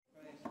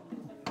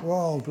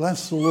Wow,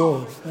 bless the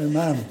Lord.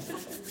 Amen.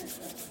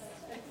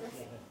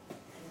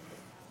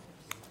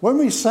 When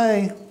we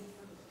say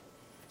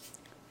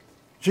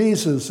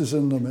Jesus is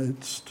in the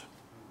midst,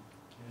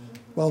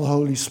 well, the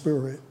Holy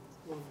Spirit,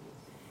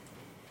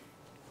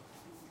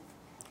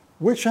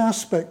 which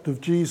aspect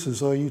of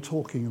Jesus are you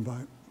talking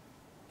about?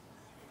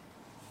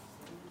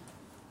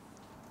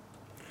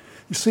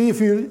 You see,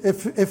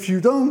 if you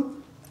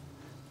don't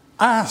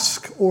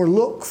ask or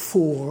look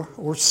for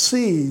or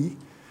see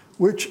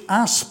which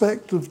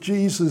aspect of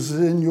Jesus is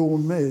in your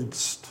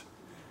midst,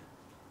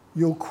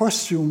 you'll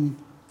question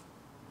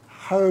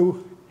how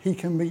he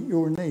can meet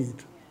your need.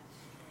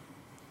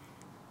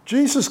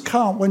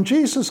 When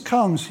Jesus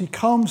comes, he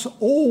comes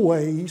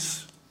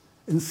always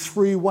in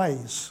three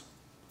ways.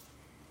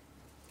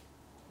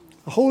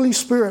 The Holy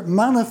Spirit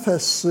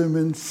manifests him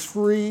in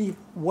three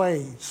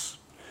ways.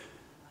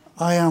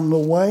 I am the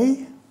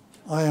way,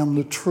 I am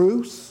the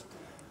truth,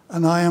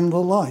 and I am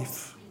the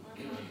life.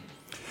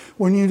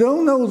 When you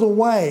don't know the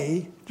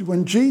way,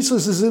 when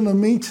Jesus is in a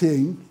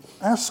meeting,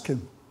 ask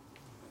him.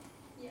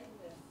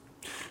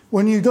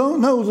 When you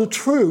don't know the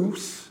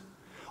truth,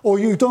 or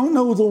you don't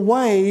know the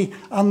way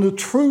and the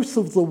truth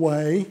of the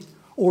way,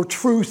 or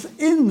truth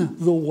in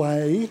the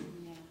way,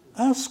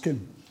 ask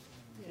him.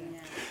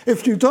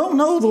 If you don't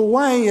know the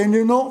way and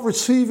you're not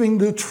receiving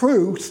the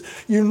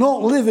truth, you're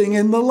not living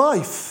in the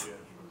life.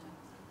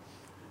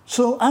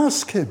 So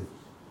ask him.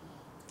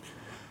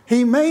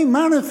 He may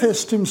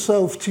manifest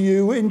himself to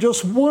you in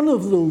just one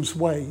of those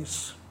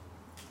ways.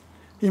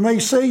 He may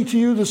say to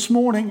you this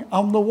morning,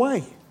 I'm the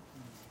way.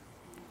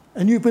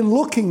 And you've been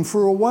looking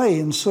for a way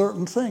in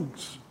certain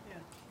things.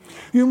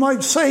 You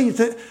might say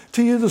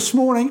to you this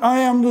morning, I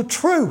am the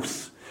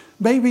truth.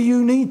 Maybe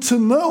you need to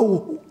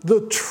know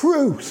the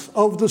truth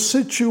of the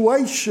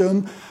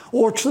situation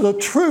or to the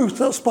truth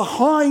that's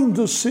behind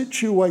the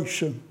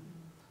situation.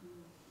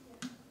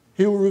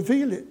 He'll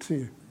reveal it to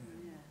you.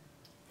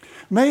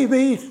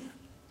 Maybe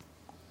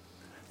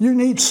you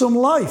need some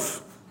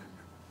life.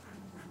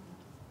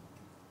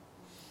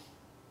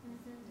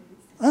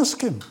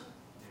 Ask him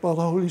by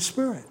the Holy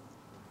Spirit.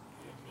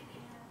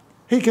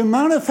 He can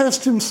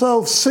manifest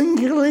himself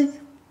singularly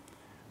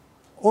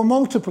or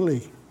multiply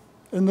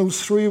in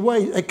those three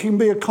ways. It can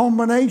be a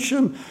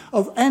combination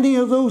of any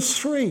of those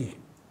three.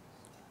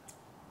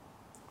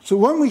 So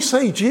when we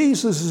say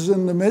Jesus is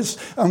in the midst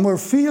and we're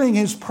feeling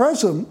his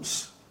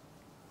presence,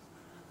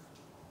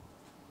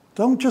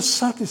 don't just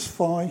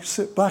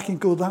sit back and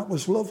go, that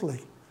was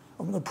lovely.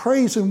 I mean, the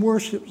praise and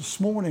worship this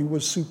morning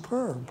was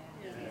superb.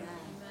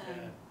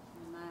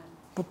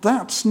 But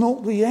that's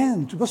not the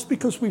end. Just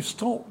because we've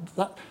stopped,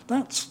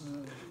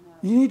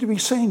 you need to be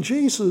saying,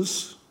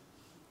 Jesus,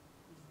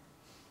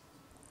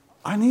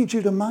 I need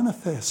you to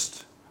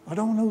manifest. I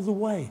don't know the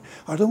way.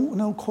 I don't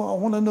know quite. I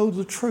want to know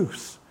the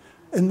truth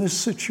in this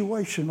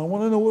situation. I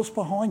want to know what's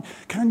behind.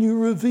 Can you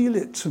reveal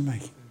it to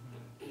me?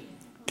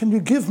 Can you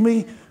give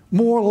me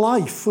more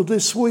life for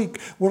this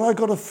week, what I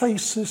got to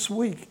face this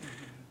week?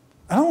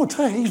 And I want to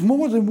tell you, he's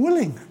more than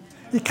willing.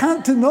 He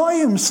can't deny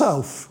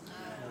himself.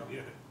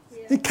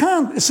 He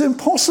can't. It's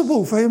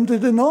impossible for him to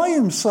deny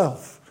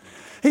himself.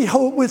 He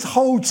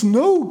withholds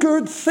no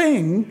good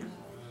thing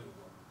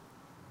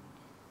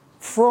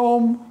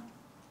from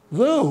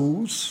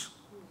those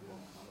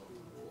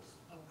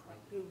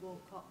who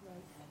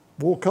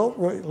walk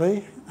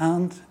uprightly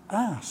and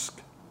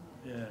ask.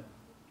 Yeah.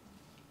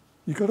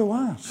 You've got to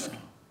ask.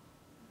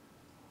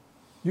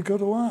 You've got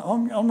to ask.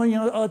 I mean,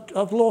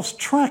 I've lost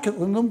track at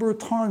the number of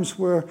times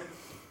where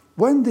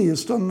Wendy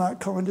has done that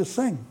kind of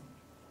thing.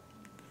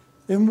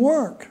 In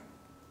work,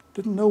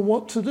 didn't know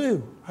what to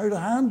do, how to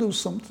handle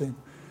something.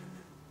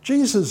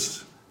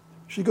 Jesus,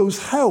 she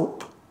goes,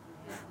 help.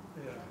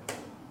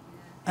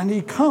 And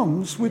he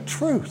comes with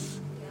truth.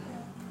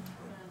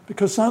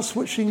 Because that's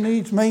what she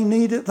may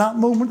need at that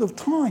moment of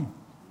time.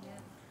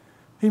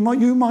 You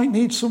might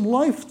need some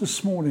life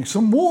this morning,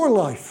 some more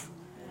life.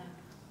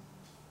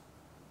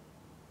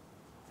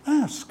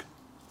 Ask.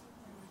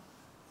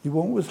 He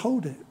won't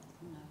withhold it.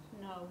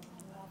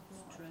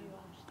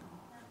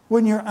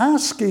 When you're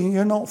asking,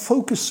 you're not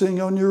focusing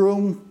on your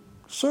own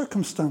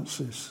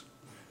circumstances.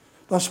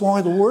 That's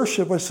why the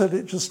worship, I said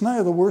it just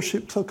now, the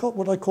worship took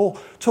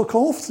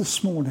off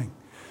this morning.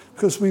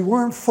 Because we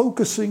weren't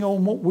focusing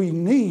on what we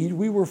need,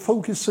 we were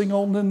focusing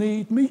on the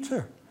need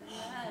meter.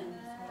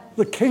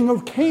 The King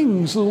of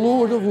Kings, the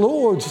Lord of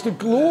Lords, the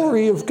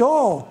glory of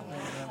God.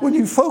 When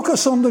you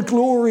focus on the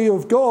glory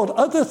of God,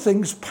 other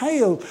things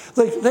pale.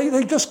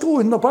 They just go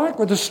in the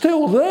background. They're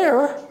still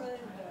there.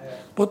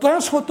 But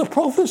that's what the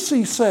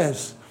prophecy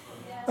says.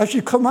 As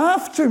you come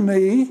after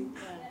me,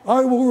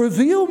 I will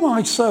reveal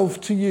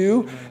myself to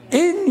you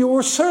in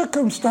your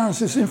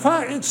circumstances. In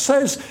fact, it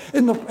says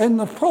in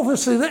the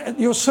prophecy that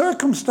your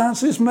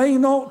circumstances may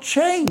not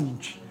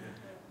change.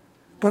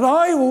 But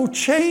I will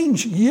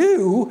change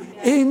you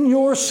in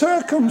your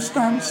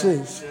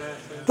circumstances.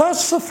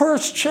 That's the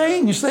first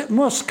change that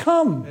must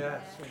come.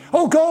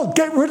 Oh, God,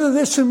 get rid of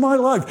this in my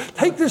life.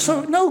 Take this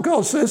out. No,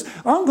 God says,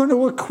 I'm going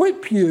to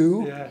equip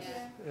you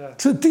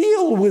to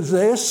deal with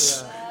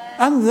this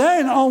And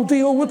then I'll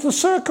deal with the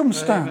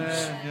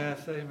circumstance. Amen.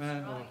 Yes,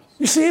 amen, Lord.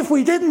 You see, if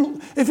he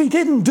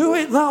didn't do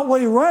it that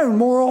way round,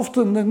 more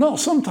often than not,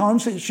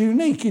 sometimes it's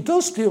unique. He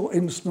does deal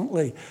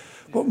instantly.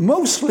 But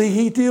mostly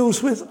he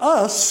deals with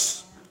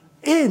us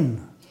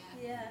in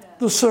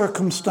the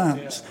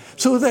circumstance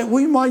so that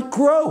we might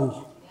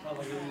grow.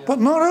 But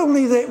not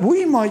only that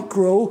we might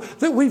grow,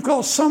 that we've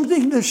got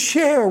something to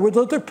share with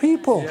other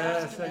people.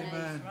 Yes,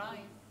 amen.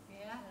 Right.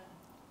 Yeah.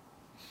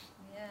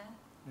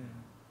 Yeah.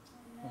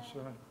 That's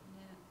right.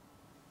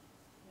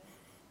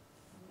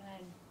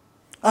 Amen.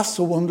 That's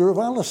the wonder of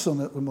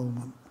Alison at the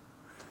moment.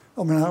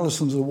 I mean,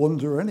 Alison's a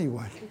wonder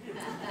anyway.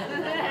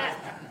 I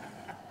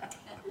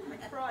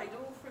cried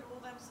all through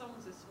all them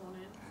songs this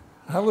morning.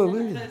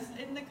 Hallelujah. Because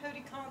in the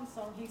Cody Khan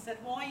song, he said,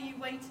 "Why are you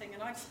waiting?"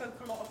 And I've spoke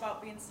a lot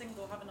about being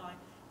single, haven't I?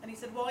 And he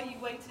said, "Why are you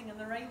waiting?" And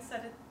the rain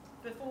said it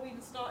before we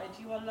even started,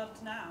 "You are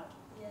loved now."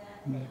 Yeah.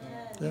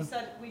 Yeah. He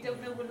said, "We don't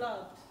know we're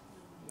loved."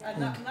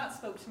 And that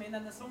spoke to me. And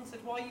then the song said,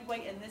 "Why are you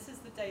waiting? This is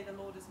the day the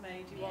Lord has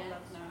made. You are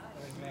loved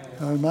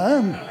now."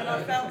 Amen. And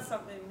I felt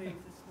something move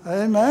this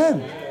morning.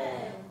 Amen.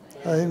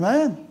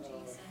 Amen.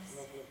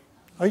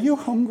 Are you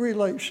hungry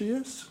like she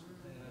is?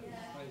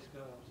 Praise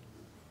God.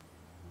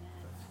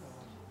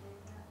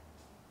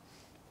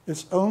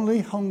 It's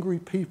only hungry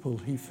people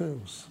he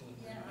fills.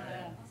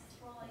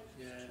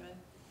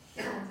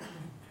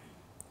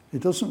 He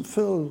doesn't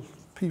fill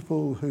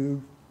people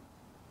who...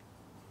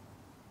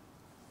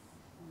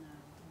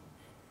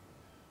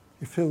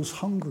 He fills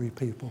hungry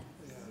people.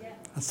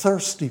 And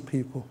thirsty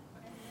people.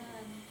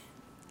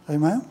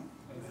 Amen?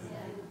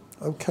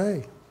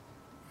 Okay.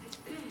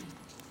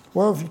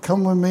 Well, if you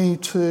come with me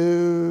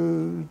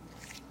to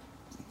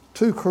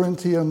 2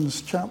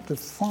 Corinthians chapter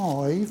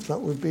 5,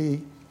 that would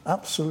be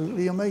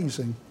absolutely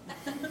amazing.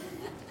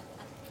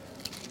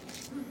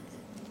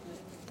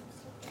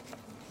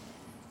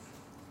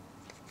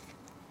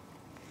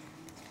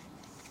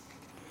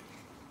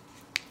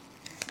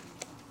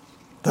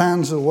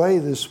 Dan's away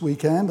this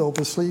weekend,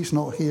 obviously, he's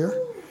not here.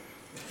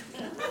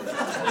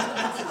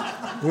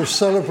 We're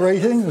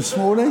celebrating this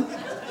morning.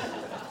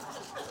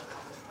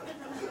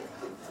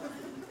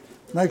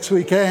 Next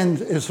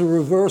weekend is a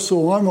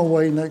reversal. I'm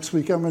away next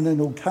week. I'm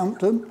in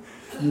Oakhampton,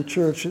 in the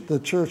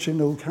church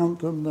in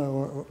Oakhampton,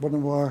 one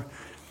of our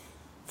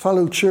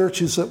fellow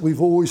churches that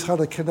we've always had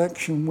a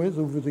connection with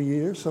over the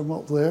years. I'm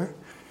up there.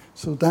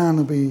 So Dan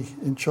will be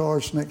in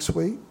charge next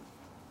week.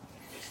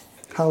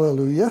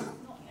 Hallelujah.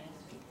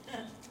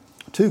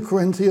 2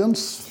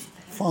 Corinthians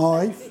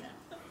 5. Next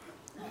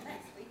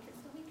week,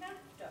 it's the week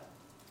after.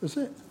 Is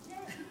it?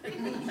 Put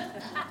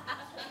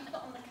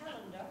on the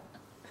calendar.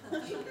 PA,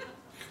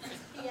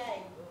 in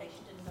case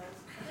you didn't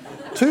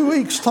know. 2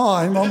 weeks'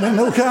 time, I'm in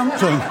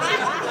Oakhampton.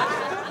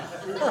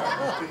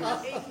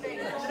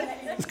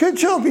 It's a good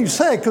job you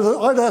said, because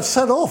I'd have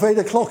set off 8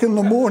 o'clock in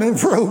the morning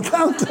for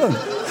Oakhampton.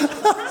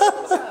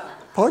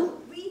 Pardon?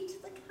 Read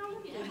the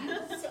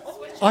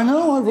calendar. I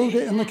know, I wrote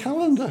it in the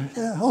calendar.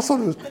 Yeah, I thought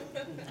it was...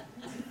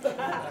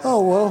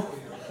 Oh, well,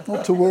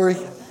 not to worry.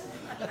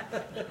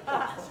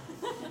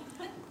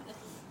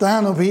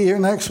 Dan will be here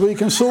next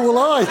week, and so will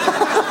I.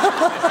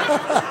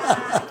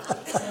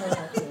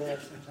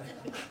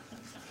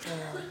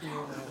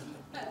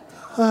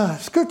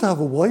 It's good to have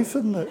a wife,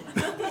 isn't it?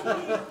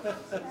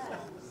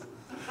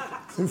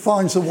 Who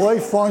finds a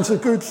wife finds a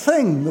good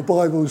thing, the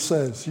Bible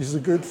says. She's a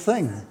good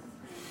thing.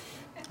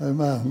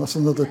 Amen. That's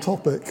another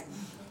topic.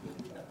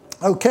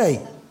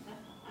 Okay.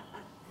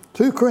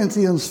 2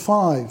 Corinthians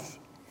 5,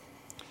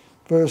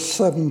 verse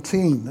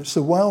 17. It's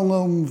a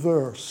well-known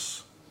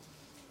verse,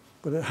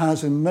 but it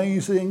has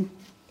amazing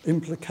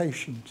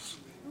implications.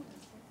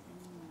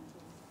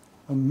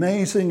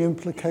 Amazing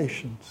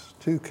implications.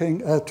 2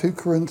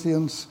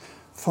 Corinthians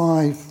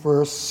 5,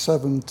 verse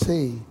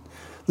 17.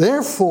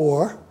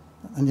 Therefore,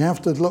 and you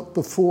have to look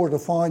before to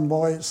find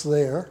why it's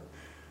there.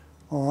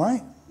 All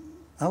right?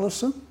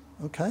 Alison?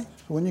 Okay.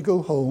 So when you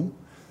go home,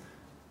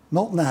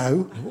 not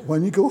now, but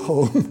when you go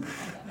home,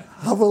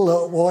 have a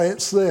look why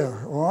it's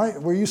there. All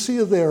right? Where you see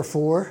a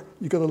therefore,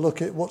 you've got to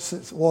look at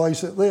why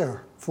is it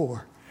there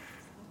for.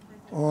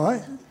 All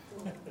right?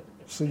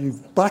 So you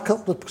back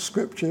up the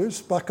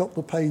scriptures, back up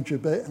the page a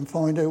bit, and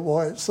find out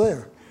why it's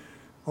there.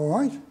 All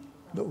right?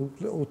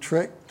 Little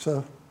trick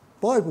to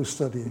Bible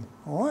studying.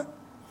 All right?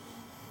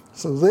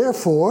 So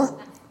therefore,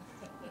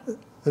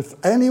 if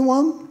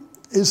anyone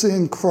is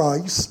in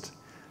Christ,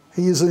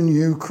 he is a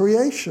new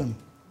creation.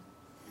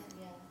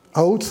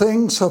 Old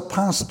things have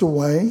passed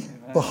away.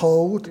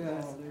 Behold,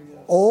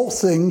 all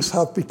things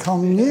have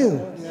become new.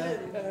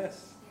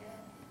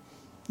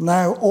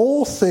 Now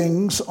all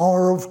things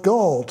are of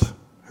God,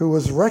 who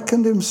has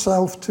reckoned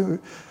himself to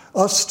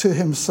us to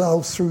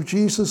himself through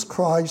Jesus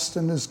Christ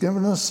and has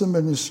given us the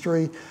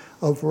ministry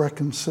of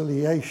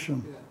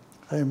reconciliation.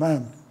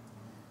 Amen.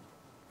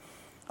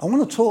 I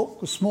want to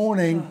talk this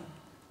morning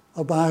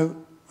about,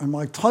 and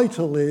my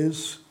title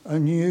is, A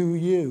New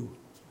You.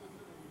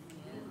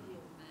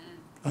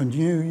 A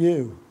new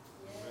you.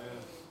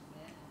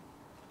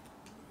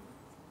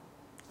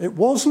 It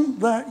wasn't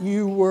that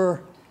you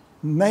were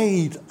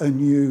made a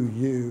new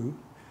you.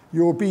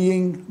 You're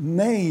being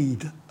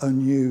made a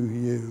new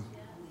you.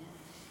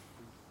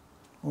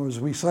 Or as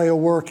we say, a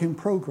work in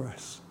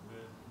progress.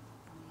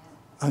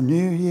 A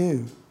new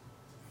you.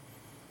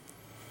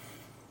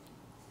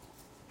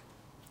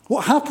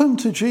 What happened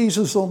to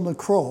Jesus on the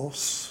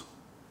cross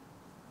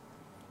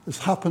has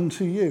happened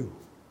to you.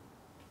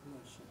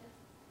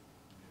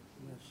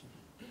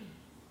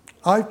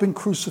 I've been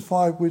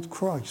crucified with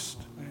Christ.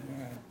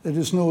 Amen. It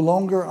is no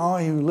longer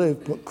I who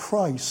live, but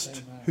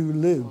Christ Amen. who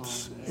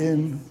lives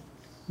in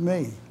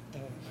me.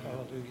 Yes,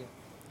 hallelujah.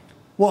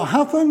 What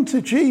happened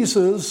to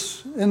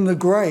Jesus in the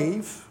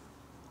grave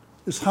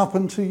has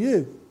happened to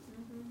you.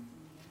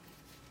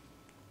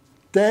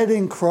 Dead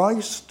in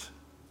Christ,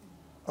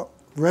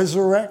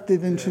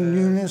 resurrected into Yes,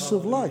 newness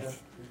of hallelujah.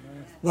 life.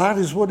 Amen. That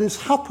is what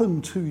has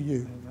happened to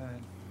you.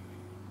 Amen.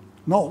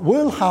 Not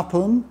will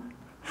happen,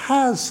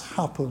 has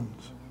happened.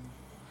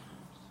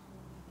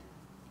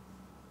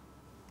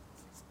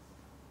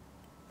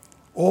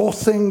 All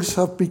things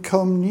have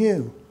become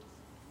new.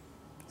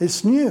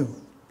 It's new.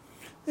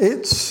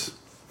 It's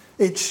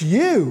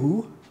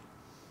you,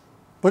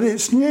 but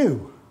it's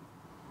new.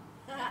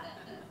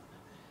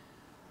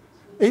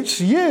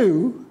 It's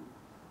you,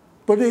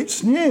 but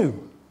it's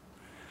new.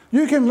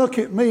 You can look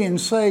at me and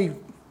say,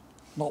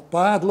 not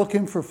bad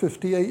looking for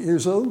 58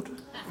 years old.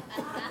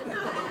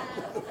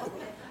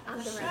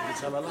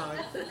 I'm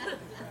alive.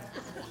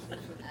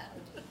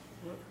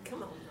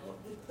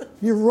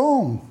 You're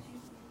wrong.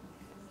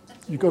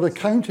 You've got to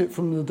count it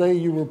from the day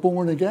you were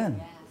born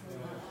again.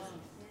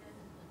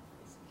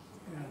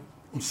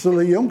 I'm still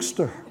a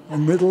youngster.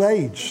 I'm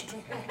middle-aged.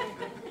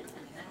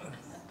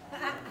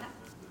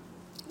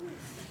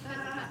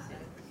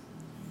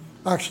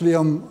 Actually,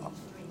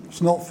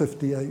 it's not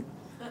 58.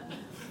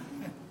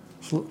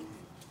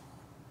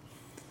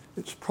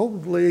 It's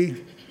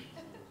probably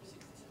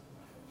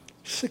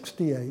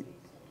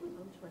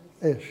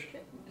 68-ish.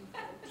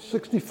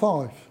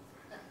 65.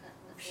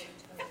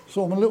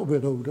 So I'm a little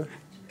bit older.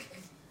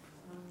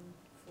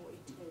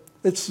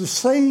 It's the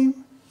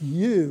same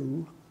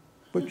you,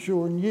 but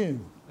you're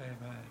new.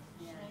 Amen.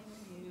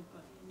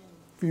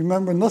 If you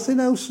remember nothing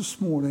else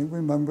this morning,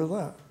 remember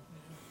that.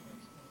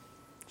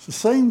 It's the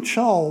same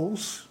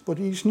Charles, but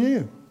he's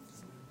new.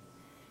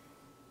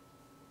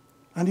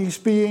 And he's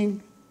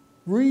being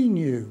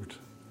renewed.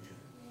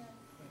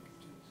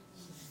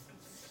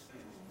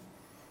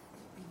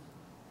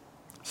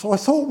 So I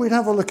thought we'd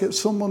have a look at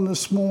someone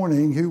this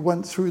morning who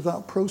went through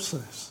that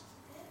process.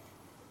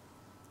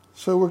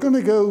 So we're going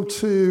to go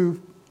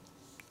to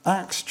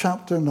Acts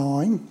chapter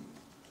 9,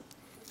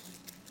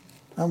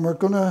 and we're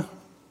going to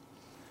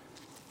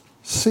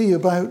see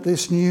about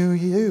this new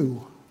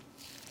you.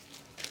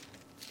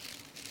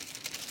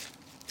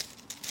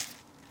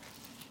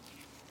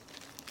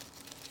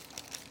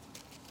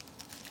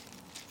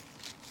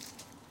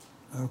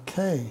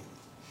 Okay.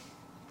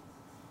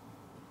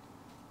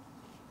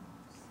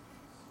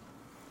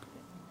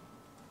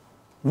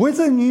 With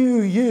a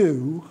new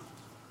you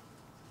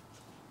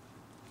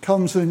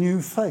comes a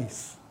new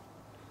faith.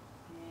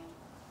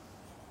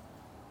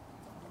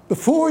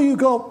 Before you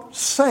got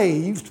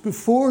saved,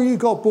 before you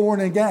got born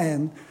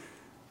again,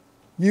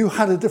 you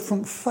had a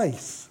different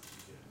faith.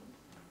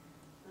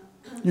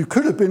 You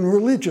could have been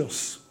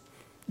religious.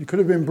 You could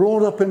have been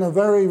brought up in a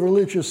very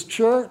religious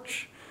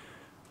church,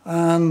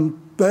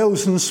 and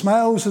bells and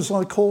smells, as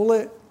I call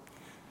it.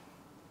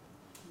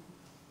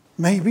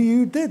 Maybe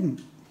you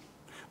didn't.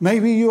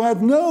 Maybe you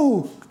had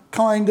no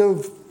kind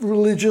of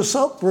religious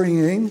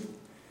upbringing,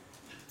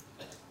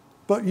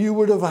 but you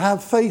would have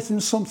had faith in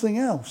something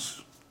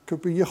else.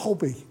 Could be your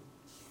hobby.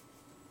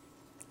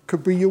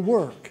 Could be your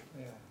work.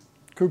 Yeah.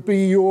 Could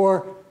be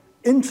your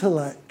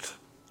intellect.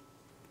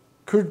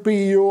 Could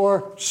be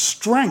your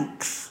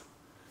strength.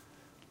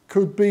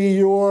 Could be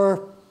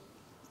your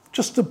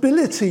just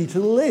ability to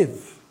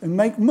live and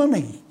make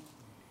money.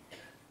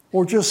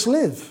 Or just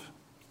live.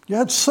 You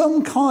had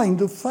some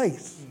kind of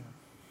faith.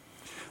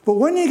 But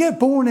when you get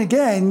born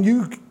again,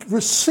 you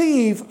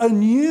receive a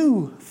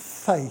new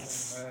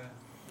faith. Amen.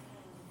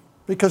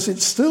 Because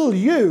it's still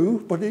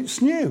you, but it's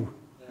new.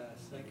 Yes,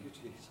 thank you,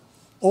 Jesus.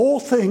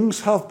 All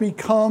things have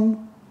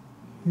become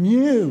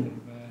new.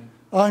 Amen.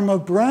 I'm a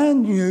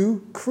brand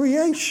new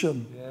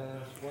creation.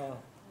 Yes, wow.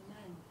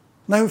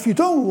 Now, if you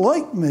don't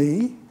like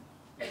me,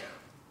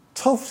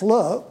 tough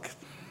luck.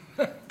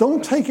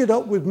 Don't take it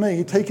up with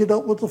me. Take it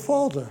up with the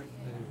Father.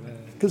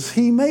 Amen. Because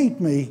he made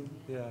me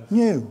Yes.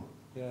 new.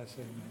 Yes,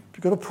 amen. If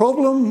you've got a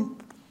problem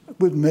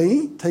with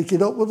me, take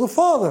it up with the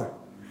Father.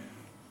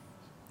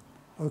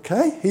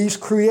 Okay? He's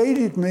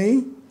created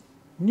me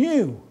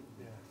new.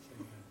 Yes,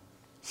 amen.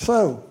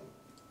 So,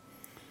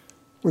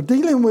 we're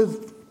dealing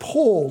with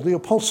Paul, the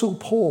Apostle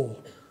Paul.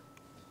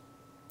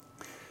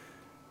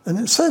 And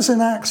it says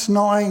in Acts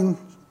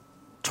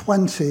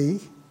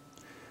 9:20,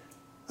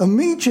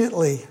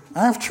 immediately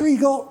after he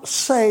got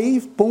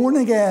saved, born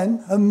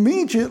again,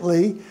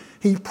 immediately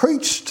he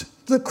preached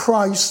the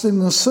Christ in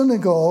the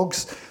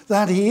synagogues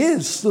that he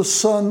is the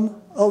Son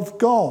of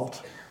God.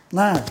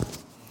 Now,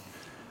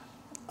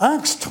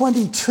 Acts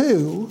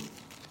 22,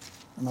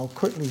 and I'll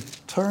quickly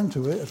turn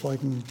to it if I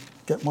can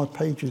get my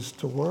pages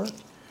to work.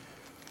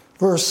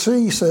 Verse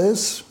 3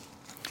 says,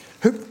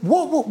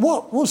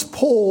 what was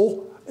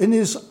Paul in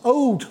his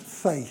old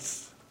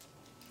faith?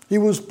 He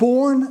was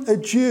born a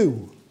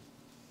Jew.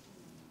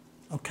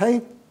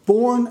 Okay?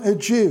 Born a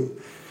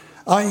Jew.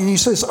 And he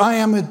says, I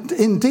am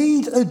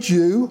indeed a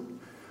Jew,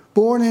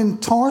 born in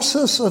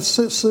Tarsus of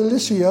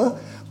Cilicia,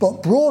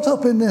 but brought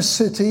up in this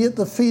city at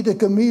the feet of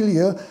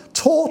Gamaliel,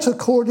 taught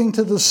according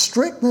to the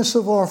strictness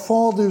of our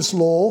father's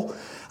law,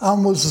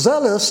 and was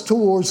zealous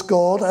towards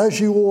God as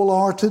you all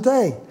are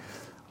today.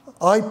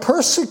 I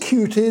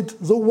persecuted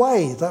the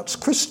way. That's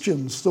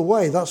Christians, the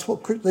way. That's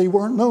what they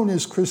weren't known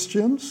as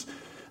Christians.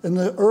 In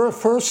the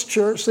first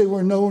church, they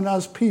were known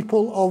as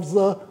people of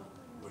the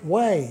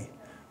way,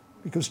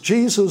 because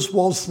Jesus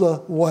was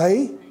the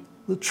way,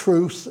 the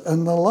truth,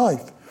 and the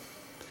life.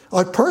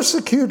 I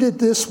persecuted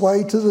this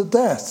way to the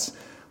death,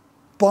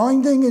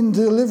 binding and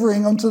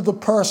delivering unto the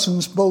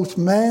persons both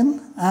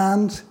men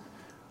and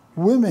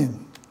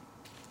women.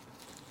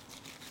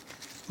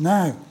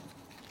 Now,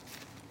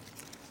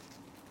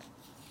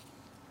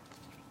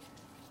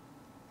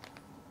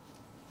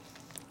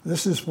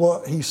 this is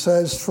what he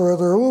says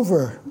further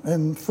over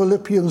in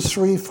Philippians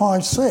 3,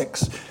 5,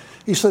 6.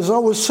 He says, I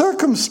was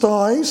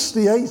circumcised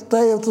the 8th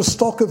day of the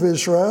stock of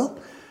Israel,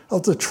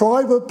 of the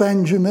tribe of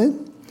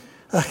Benjamin,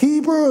 a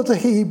Hebrew of the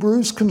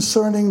Hebrews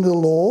concerning the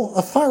law,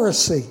 a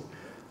Pharisee,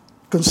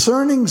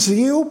 concerning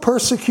zeal,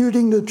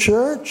 persecuting the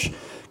church,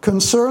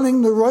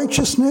 concerning the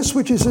righteousness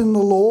which is in the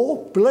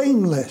law,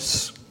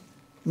 blameless.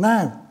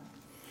 Now,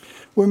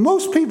 when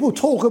most people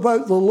talk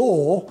about the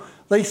law,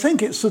 they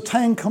think it's the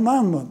 10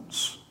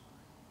 Commandments.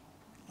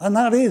 And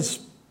that is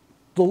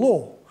the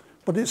law.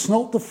 But it's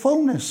not the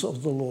fullness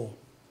of the law.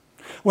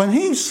 When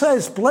he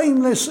says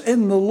blameless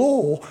in the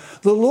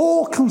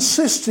law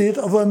consisted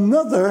of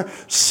another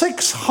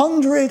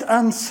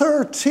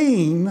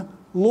 613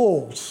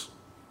 laws.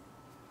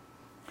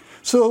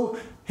 So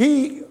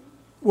he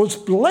was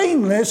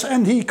blameless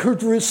and he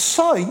could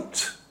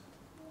recite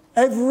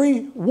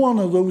every one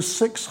of those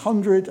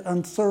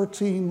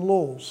 613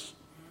 laws.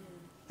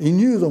 He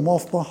knew them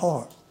off by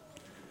heart.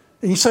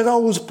 He said, I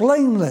was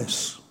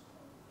blameless.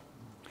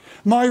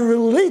 My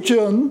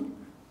religion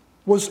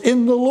was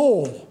in the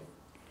law.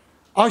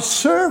 I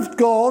served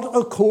God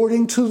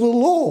according to the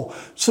law.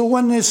 So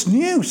when this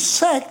new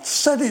sect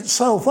set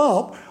itself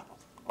up,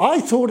 I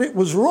thought it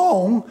was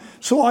wrong,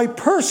 so I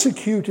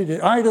persecuted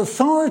it. I had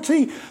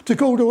authority to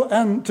go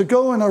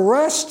and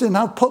arrest and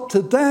have put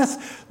to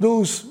death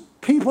those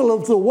people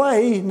of the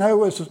way,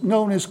 now as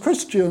known as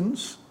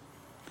Christians.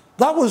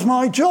 That was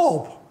my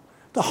job,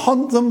 to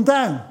hunt them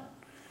down,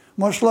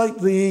 much like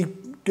the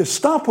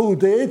Gestapo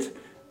did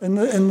in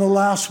the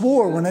last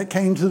war when it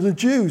came to the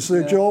Jews.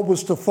 Their job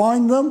was to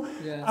find them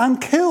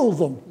and kill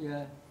them.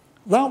 Yeah.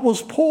 That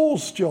was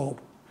Paul's job.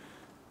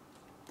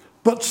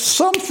 But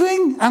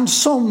something and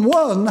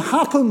someone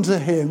happened to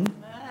him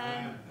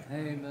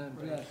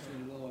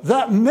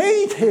that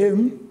made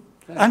him,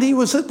 and he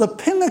was at the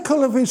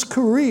pinnacle of his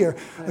career,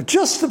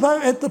 just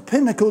about at the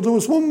pinnacle. There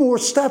was one more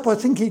step I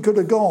think he could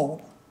have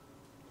gone.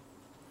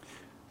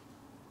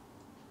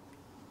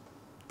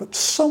 But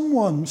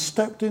someone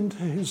stepped into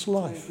his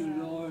life. Thank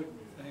you, Lord.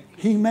 Thank you.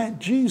 He met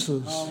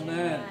Jesus.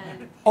 Amen.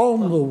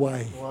 On the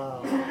way.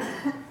 Wow.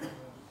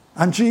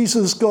 And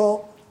Jesus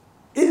got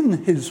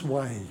in his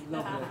way.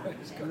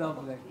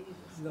 Lovely.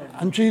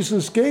 And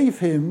Jesus gave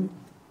him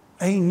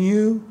a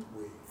new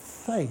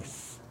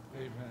faith.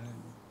 Amen.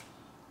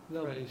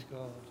 Praise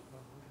God.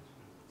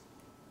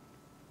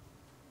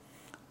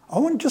 I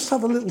want to just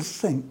have a little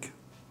think.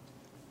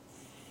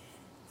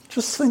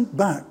 Just think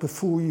back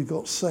before you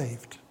got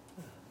saved.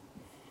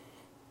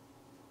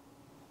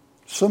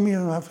 Some of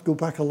you have to go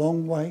back a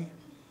long way,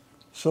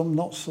 some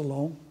not so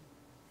long.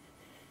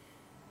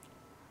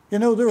 You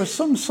know, there are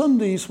some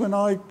Sundays when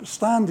I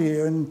stand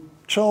here and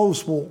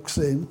Charles walks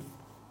in,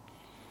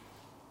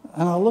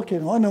 and I look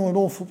at him. I know an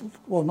awful,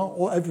 well, not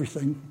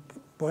everything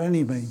by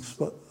any means,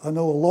 but I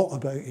know a lot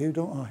about you,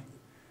 don't I?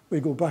 We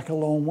go back a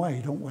long way,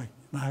 don't we,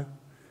 now?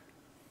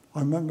 I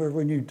remember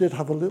when you did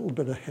have a little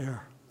bit of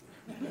hair.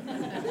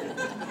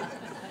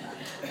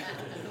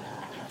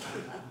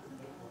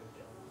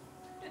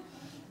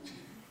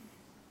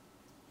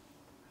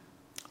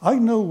 I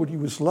know what he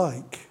was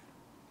like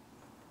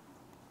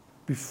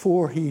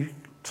before he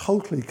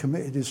totally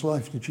committed his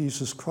life to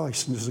Jesus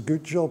Christ. And there's a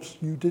good job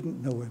you didn't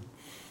know him.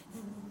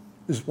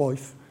 His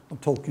wife, I'm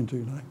talking to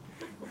now.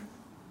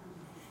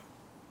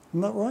 Isn't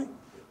that right?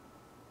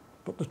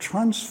 But the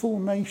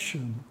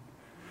transformation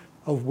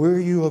of where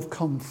you have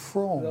come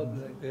from.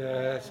 Lovely.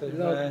 Yes,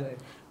 amen.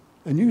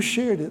 And you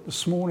shared it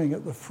this morning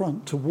at the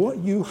front, to what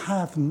you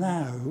have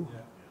now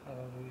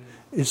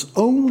is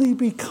only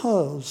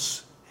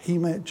because he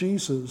met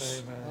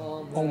Jesus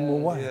on the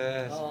way.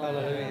 Yes,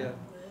 hallelujah.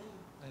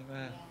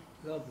 Amen.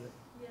 Lovely.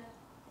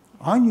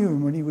 I knew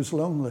him when he was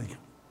lonely.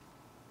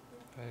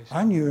 Praise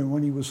I knew him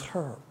when he was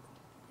hurt.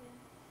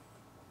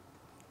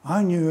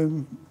 I knew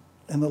him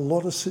in a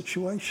lot of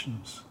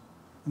situations.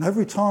 And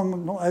every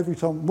time, not every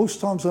time, most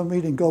times I'm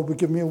meeting, God would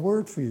give me a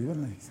word for you,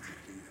 wouldn't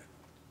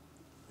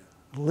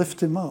he?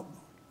 Lift him up.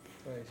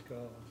 Praise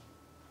God.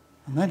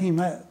 And then he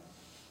met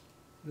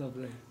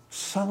Lovely.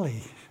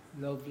 Sally.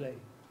 Lovely.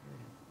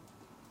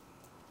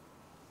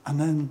 And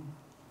then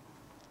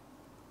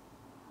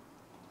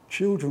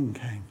children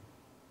came.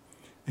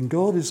 And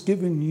God has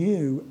given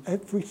you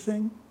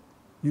everything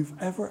you've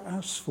ever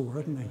asked for,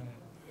 hasn't he?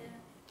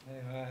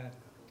 Amen.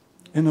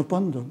 In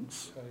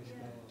abundance. Praise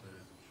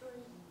God.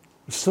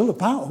 It's still a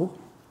battle,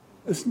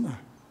 isn't there?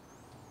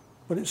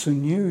 But it's a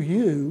new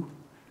you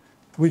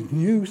with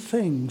new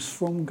things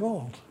from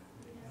God.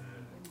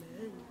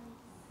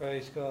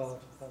 Praise God.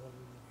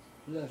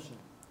 Listen.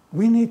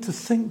 We need to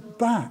think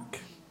back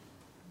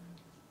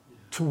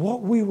to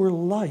what we were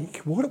like.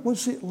 What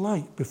was it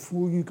like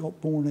before you got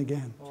born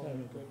again?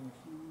 Terrible.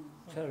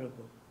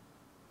 Terrible.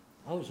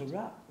 I was a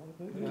rat.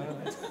 What about you?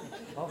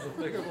 I was a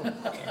bigger one.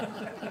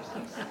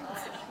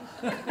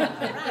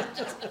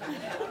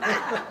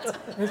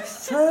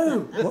 It's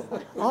true.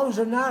 I was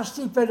a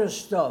nasty bit of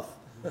stuff.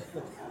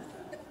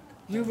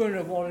 You wouldn't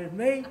have wanted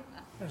me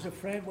as a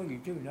friend. Well, you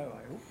do now,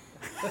 I hope.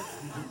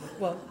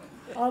 Well,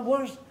 I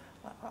was.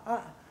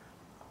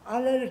 I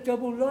led a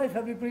double life.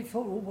 Everybody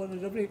thought, oh, what a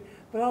lovely.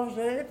 But I was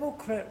a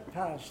hypocrite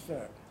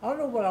pastor. I don't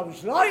know what I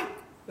was like.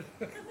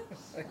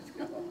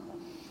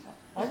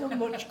 I wasn't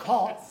much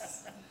caught.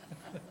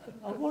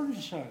 I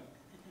wasn't, sir.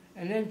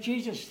 And then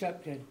Jesus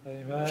stepped in.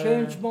 Amen.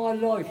 Changed my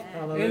life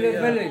Hallelujah. in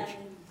a village.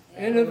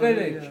 In a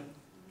village.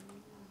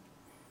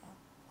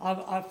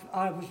 Hallelujah.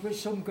 I was with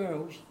some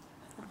girls,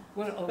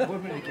 well,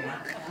 women again,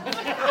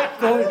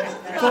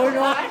 going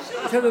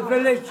up to the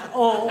village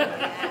hall,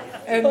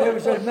 and there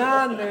was a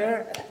man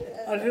there,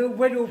 a little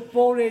widowed,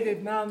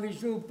 bald-headed man with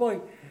his little boy,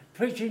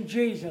 preaching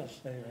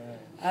Jesus. Amen.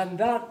 And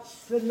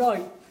that's the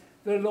night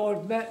the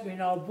Lord met me,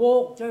 and I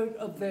walked out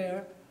of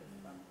there,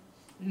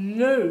 I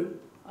knew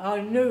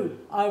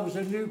I was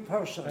a new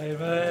person.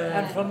 Amen.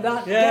 And from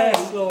that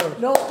Yes, day, Lord.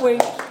 not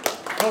weeks,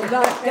 from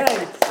that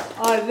day,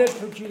 I lived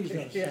for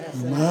Jesus.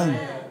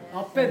 Amen.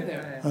 I've been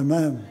there.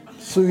 Amen.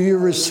 So you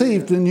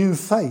received a new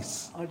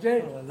faith. I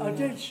did,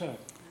 sir.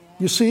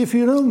 You see, if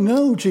you don't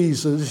know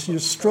Jesus, you're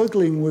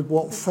struggling with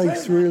what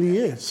faith really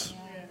is.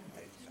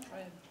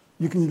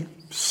 You can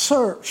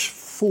search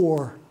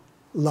for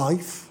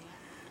life,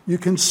 you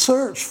can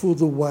search for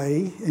the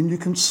way, and you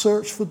can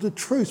search for the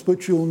truth,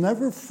 but you'll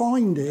never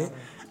find it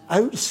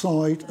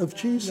outside of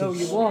Jesus. No,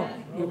 you won't.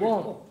 You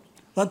won't.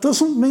 That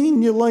doesn't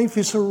mean your life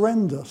is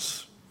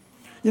horrendous.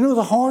 You know,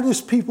 the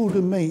hardest people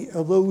to meet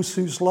are those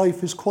whose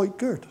life is quite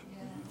good.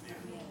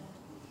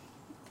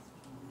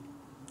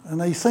 And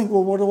they think,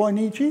 well, what do I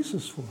need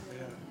Jesus for?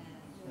 Yeah,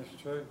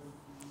 that's true.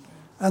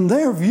 And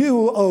their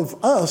view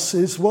of us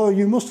is, well,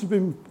 you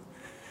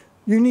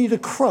need a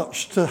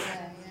crutch to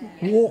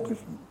walk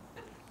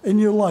in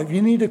your life.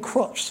 You need a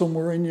crutch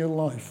somewhere in your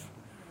life.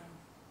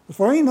 It's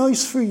very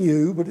nice for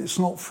you, but it's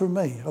not for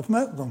me. I've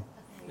met them.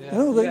 Yeah. You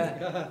know,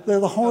 they're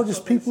the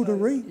hardest people to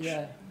reach.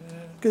 Yeah.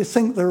 They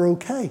think they're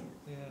okay,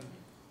 Yeah.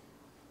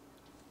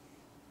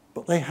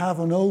 but they have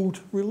an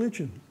old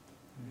religion.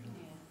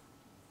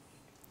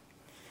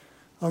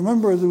 I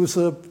remember there was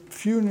a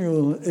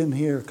funeral in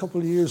here a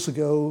couple of years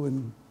ago,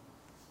 and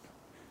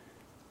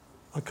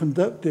I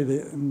conducted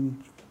it,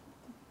 and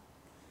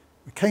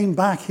we came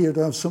back here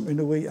to have something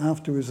to eat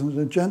afterwards, and there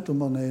was a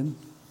gentleman in,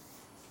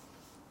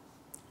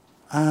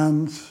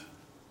 and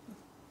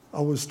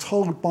I was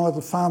told by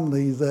the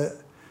family that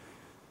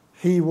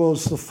he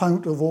was the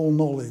fount of all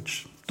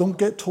knowledge. Don't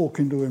get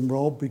talking to him,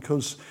 Rob,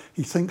 because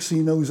he thinks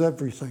he knows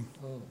everything.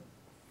 Oh,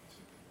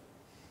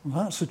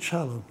 Well, that's a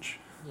challenge.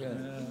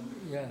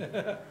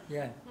 yeah.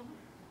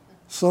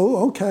 So,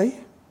 okay,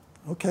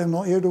 I'm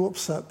not here to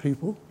upset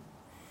people.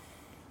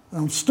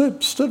 I'm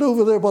stood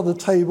over there by the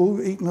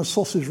table, eating a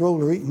sausage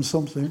roll or eating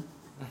something,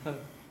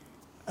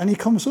 and he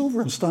comes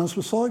over and stands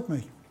beside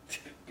me.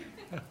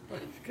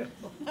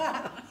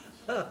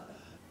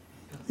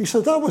 He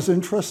said, that was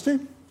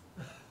interesting.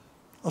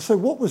 I said,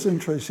 what was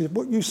interesting?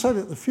 What you said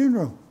at the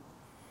funeral.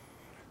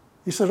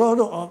 He said,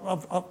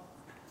 I've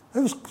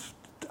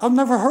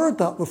never heard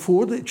that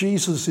before, that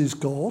Jesus is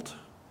God.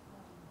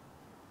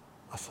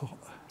 I thought,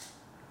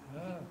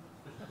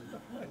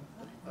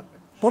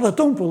 but I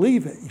don't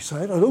believe it, he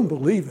said. I don't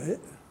believe it.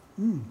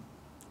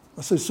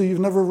 I said, so you've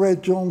never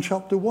read John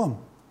chapter 1?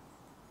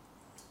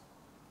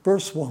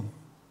 Verse 1.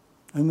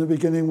 In the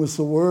beginning was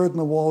the Word, and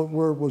the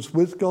Word was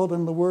with God,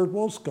 and the Word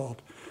was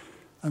God.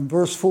 And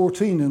verse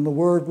 14, and the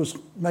Word was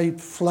made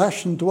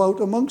flesh and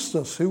dwelt amongst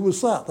us. Who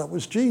was that? That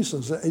was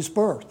Jesus at his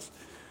birth.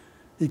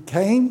 He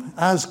came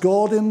as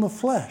God in the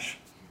flesh,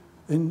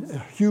 in a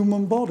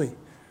human body.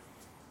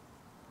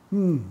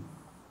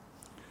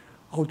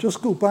 I'll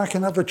just go back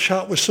and have a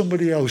chat with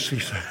somebody else, he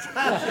said.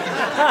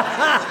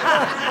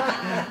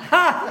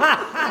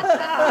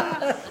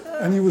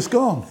 And he was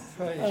gone.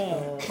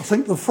 I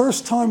think the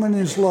first time in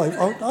his life,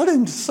 I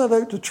didn't set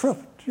out to trip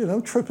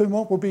him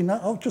up or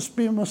I'll just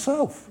be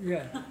myself.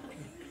 Yeah.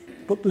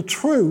 But the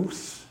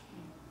truth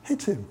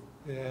hit him.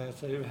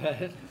 Yes,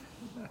 amen.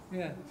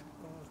 Yeah.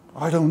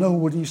 I don't know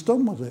what he's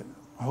done with it.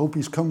 I hope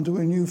he's come to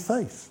a new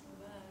faith.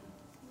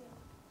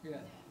 Yeah.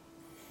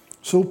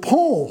 So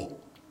Paul,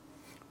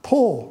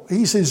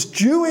 he's as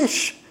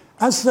Jewish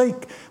as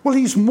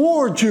he's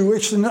more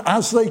Jewish than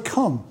as they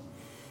come.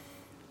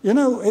 You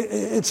know,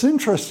 it's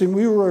interesting.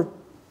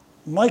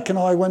 Mike and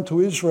I went to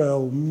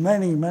Israel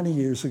many, many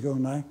years ago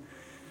now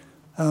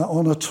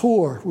on a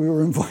tour. We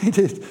were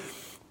invited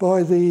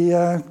by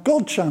the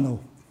God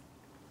Channel.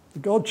 The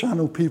God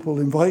Channel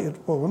people invited,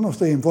 well, I don't know if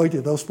they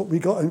invited us, but we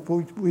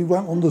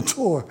went on the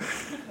tour.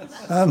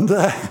 And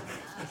that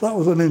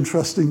was an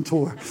interesting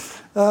tour.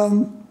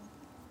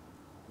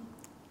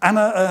 And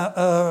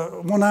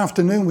one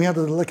afternoon we had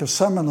a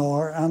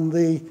seminar, and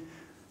the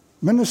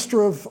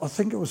minister I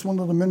think it was one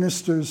of the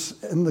ministers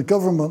in the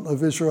government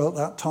of Israel at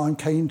that time,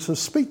 came to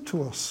speak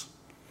to us.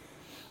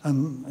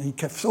 And he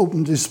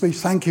opened his speech,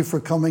 "Thank you for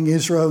coming.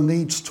 Israel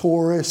needs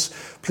tourists.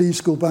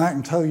 Please go back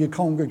and tell your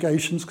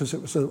congregations," because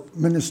it was a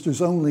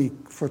ministers-only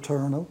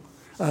fraternal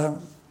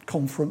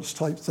conference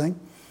type thing.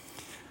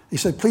 He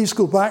said, "Please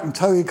go back and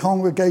tell your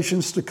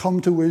congregations to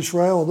come to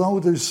Israel. Although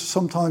there's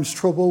sometimes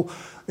trouble,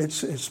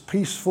 it's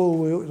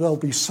peaceful, they'll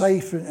be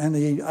safe." And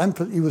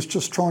he was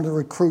just trying to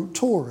recruit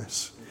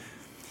tourists.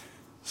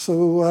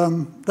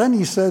 So then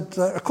he said,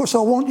 "Of course,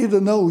 I want you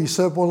to know," he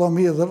said, "while I'm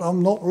here, that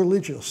I'm not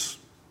religious."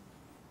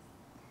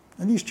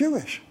 And he's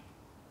Jewish.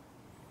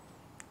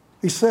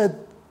 He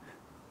said,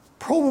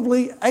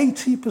 probably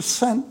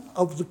 80%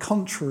 of the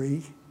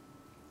country,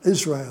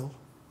 Israel,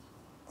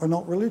 are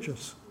not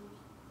religious.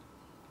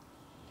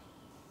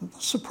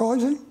 That's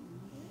surprising.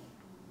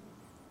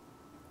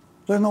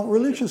 They're not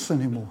religious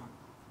anymore.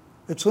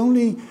 It's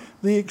only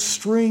the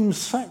extreme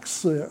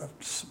sects there,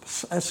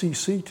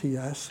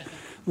 S-E-C-T-S,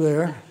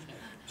 there,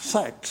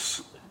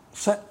 sects.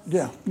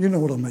 Yeah, you know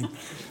what I mean.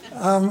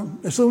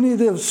 It's only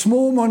the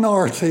small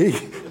minority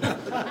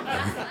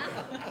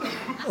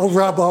of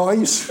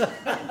rabbis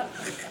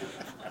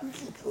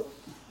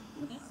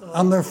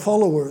and their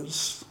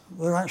followers.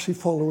 They're actually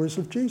followers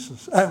of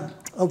Jesus,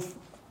 of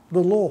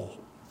the law,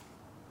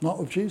 not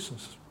of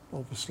Jesus,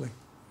 obviously.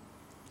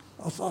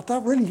 I thought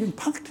that really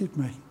impacted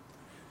me.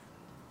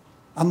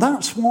 And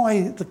that's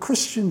why the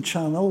Christian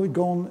Channel had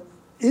gone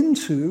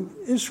into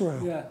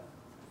Israel. Yeah.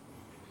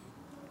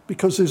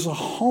 Because there's a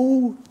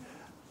whole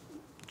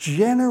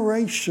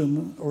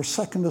generation, or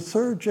second or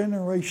third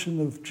generation,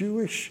 of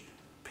Jewish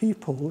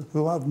people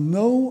who have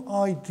no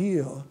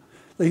idea.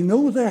 They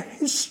know their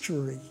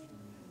history,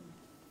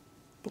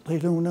 but they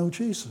don't know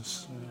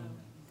Jesus.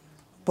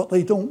 But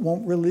they don't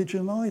want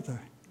religion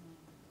either.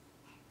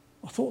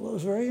 I thought that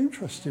was very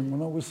interesting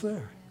when I was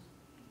there.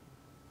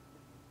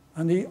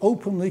 And he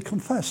openly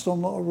confessed, "I'm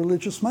not a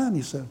religious man,"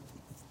 he said.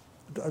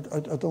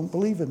 I don't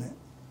believe in it.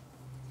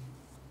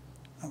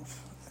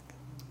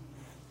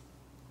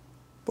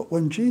 But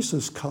when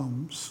Jesus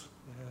comes,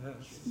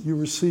 you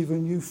receive a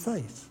new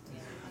faith.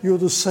 You're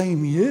the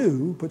same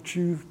you, but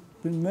you've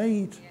been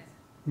made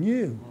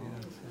new.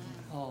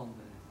 Amen.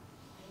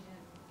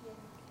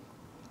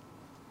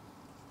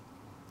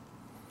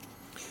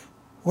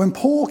 When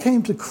Paul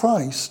came to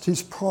Christ,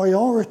 his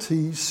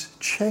priorities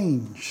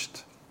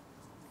changed.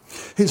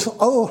 His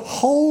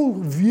whole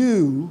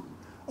view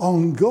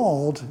on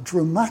God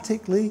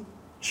dramatically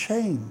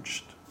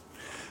changed.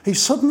 He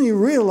suddenly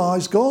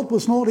realized God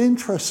was not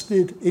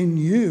interested in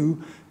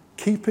you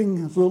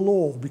keeping the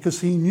law, because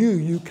he knew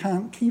you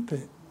can't keep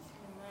it.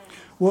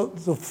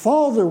 What the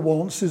Father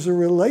wants is a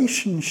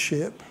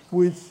relationship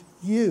with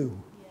you.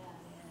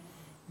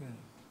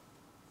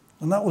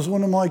 And that was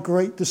one of my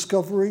great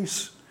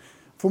discoveries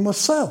for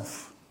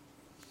myself.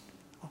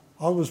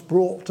 I was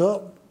brought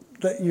up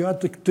that you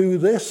had to do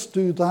this,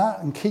 do that,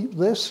 and keep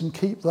this and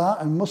keep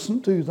that, and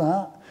mustn't do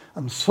that,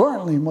 and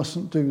certainly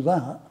mustn't do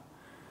that.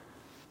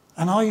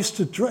 And I used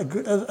to dread,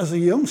 as a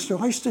youngster,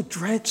 I used to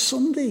dread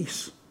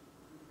Sundays.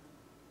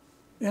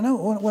 You know,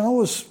 when I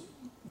was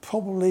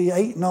probably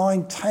 8,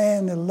 9,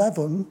 10,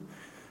 11,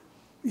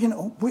 you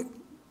know,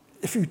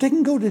 if you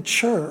didn't go to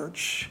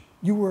church,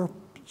 you were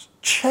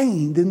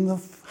chained in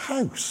the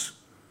house.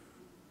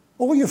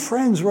 All your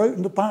friends were out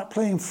in the back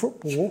playing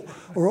football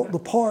or up the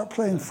park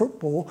playing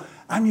football,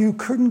 and you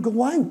couldn't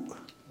go out.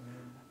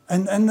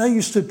 And they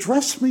used to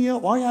dress me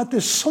up. I had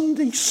this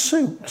Sunday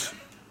suit.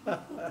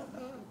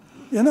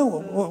 You know,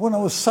 when I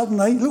was 7,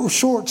 8, little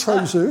short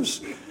trousers,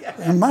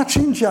 and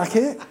matching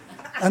jacket,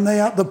 and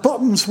the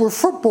buttons were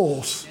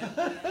footballs.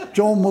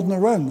 John wasn't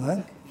around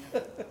then.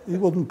 He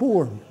wasn't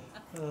born.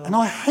 And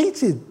I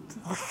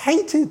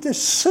hated this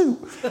suit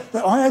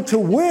that I had to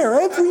wear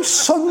every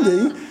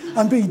Sunday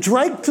and be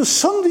dragged to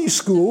Sunday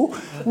school,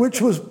 which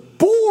was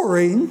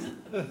boring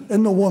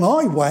in the one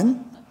I went.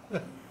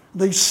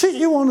 They sit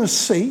you on a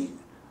seat,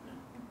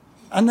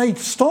 and they'd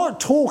start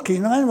talking,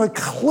 and I didn't have a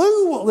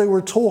clue what they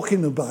were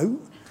talking about.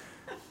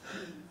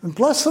 And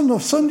bless them, the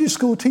Sunday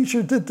school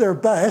teacher did their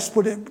best,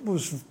 but it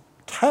was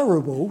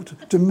terrible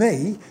to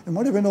me. It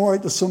might have been all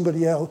right to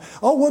somebody else.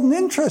 I wasn't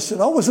interested.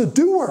 I was a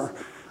doer.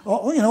 I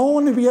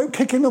wanted to be out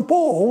kicking the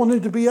ball. I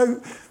wanted to be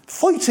out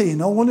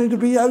fighting. I wanted to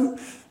be out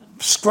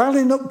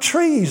scralling up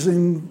trees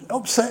and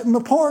upsetting the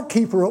park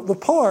keeper up the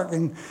park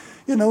and,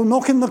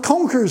 knocking the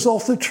conkers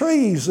off the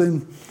trees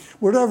and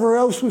whatever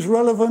else was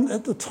relevant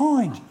at the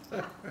time.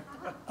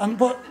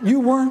 But you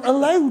weren't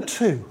allowed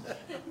to.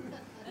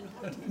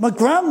 My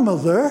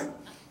grandmother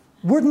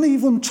wouldn't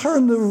even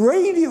turn the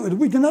radio.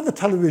 We didn't have a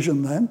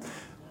television then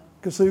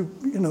because they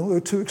were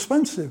too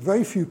expensive.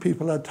 Very few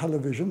people had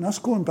television. That's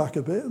going back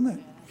a bit, isn't it?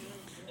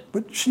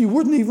 But she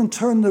wouldn't even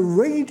turn the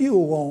radio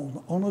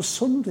on a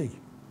Sunday.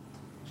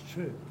 It's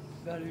true.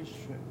 That is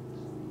true.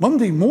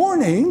 Monday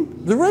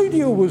morning, the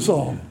radio was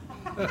on.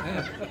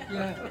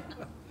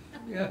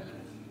 Yeah.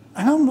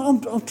 And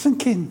I'm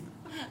thinking,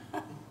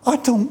 I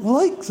don't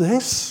like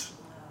this.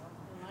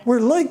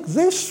 We're like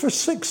this for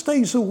 6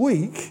 days a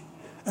week,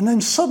 and then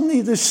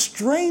suddenly this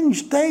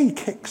strange day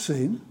kicks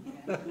in,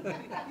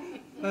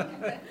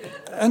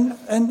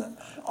 and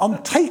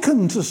I'm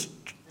taken to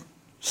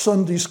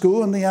Sunday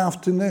school in the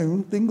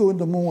afternoon. Didn't go in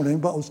the morning,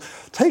 but I was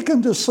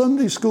taken to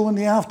Sunday school in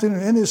the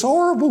afternoon in this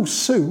horrible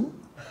suit.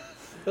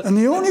 And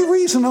the only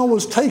reason I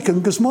was taken,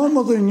 because my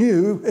mother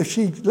knew if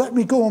she let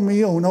me go on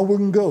my own, I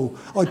wouldn't go.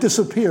 I'd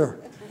disappear.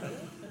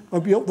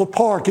 I'd be up the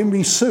park in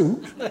my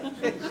suit,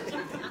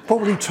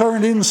 probably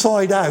turned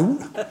inside out,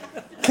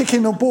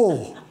 kicking a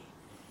ball.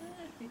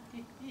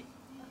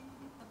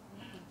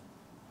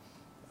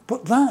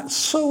 But that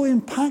so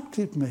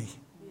impacted me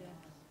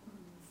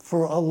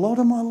for a lot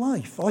of my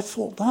life. I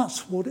thought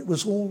that's what it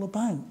was all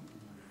about.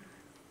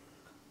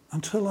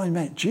 Until I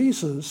met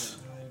Jesus,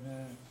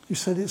 he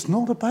said, it's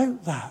not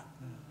about that.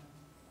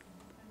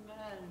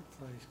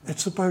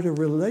 It's about a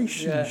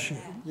relationship.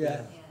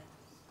 Yeah.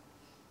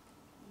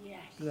 Yes.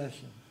 Bless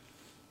him.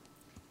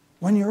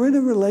 When you're in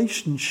a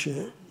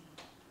relationship,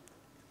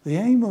 the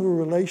aim of a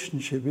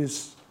relationship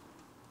is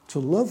to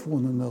love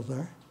one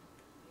another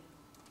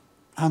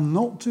and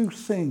not do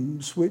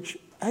things which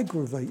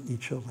aggravate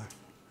each other.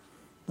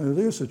 Now,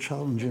 there's a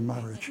challenge in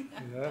marriage.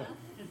 Yeah.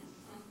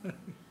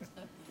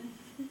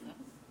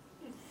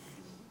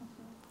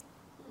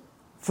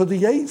 For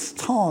the 8th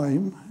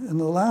time in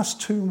the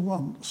last 2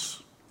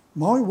 months,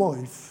 my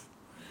wife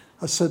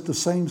has said the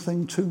same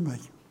thing to me.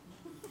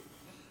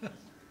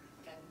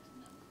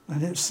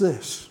 And it's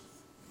this.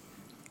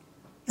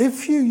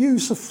 If you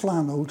use a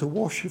flannel to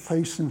wash your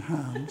face and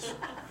hands,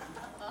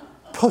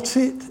 put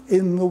it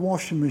in the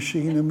washing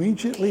machine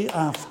immediately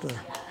after.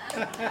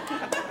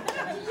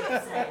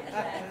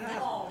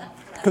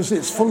 Because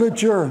it's full of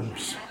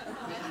germs.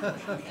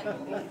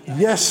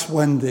 Yes,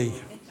 Wendy.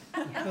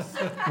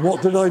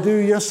 What did I do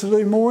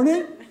yesterday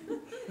morning?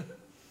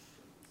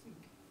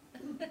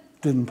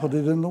 Didn't put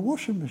it in the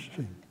washing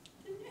machine.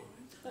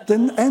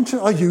 Didn't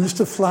enter. I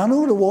used a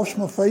flannel to wash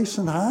my face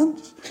and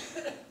hands.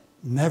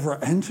 Never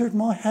entered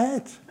my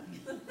head.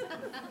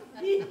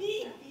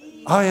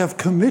 I have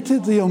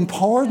committed the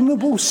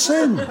unpardonable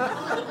sin.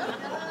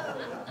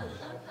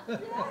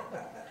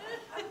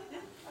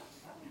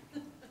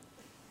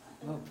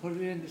 I'll put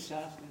it in this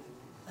afternoon.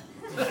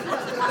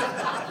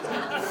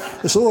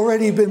 It's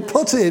already been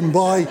put in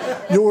by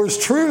yours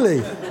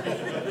truly.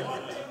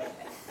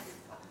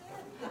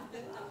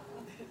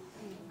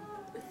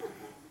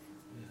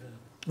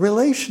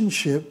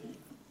 Relationship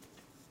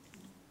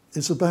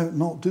is about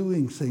not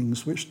doing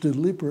things which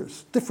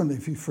deliberate. Different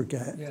if you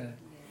forget. Yeah.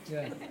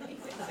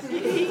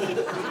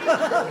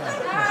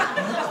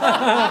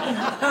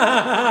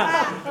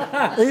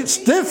 It's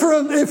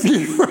different if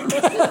you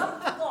forget.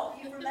 Forgot,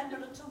 you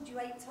remembered I told you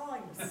 8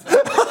 times.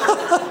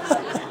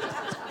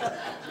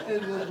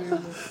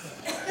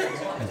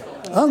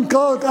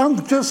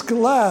 I'm just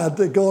glad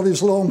that God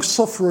is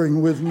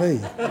long-suffering with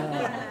me.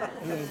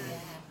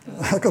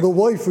 I've got a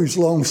wife who's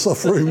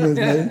long-suffering with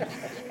me.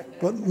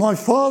 But my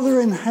Father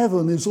in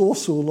heaven is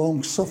also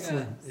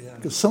long-suffering.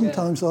 Because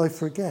sometimes I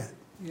forget.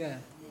 Yeah.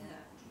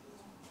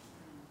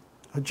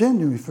 I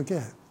genuinely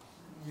forget.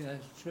 Yeah,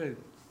 it's true.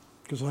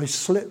 Because I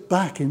slip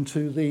back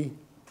into the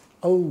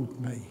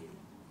old me.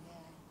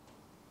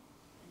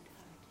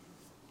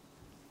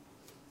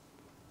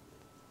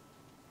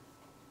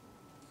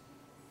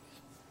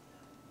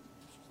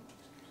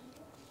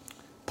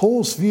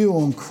 Paul's view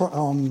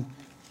on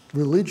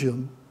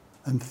religion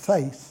and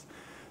faith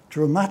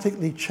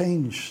dramatically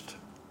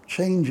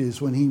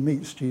changes when he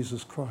meets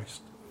Jesus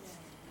Christ.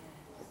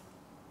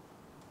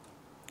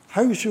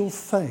 How's your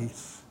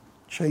faith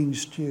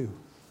changed you?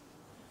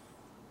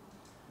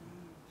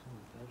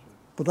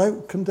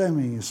 Without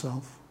condemning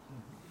yourself,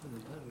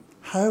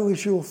 how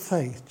has your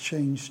faith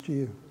changed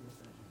you?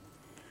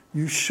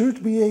 You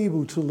should be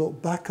able to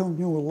look back on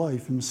your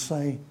life and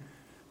say,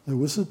 there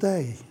was a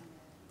day.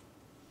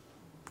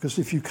 Because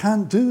if you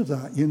can't do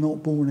that, you're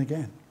not born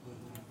again.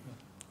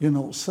 You're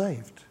not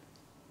saved.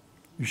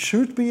 You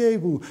should be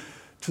able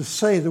to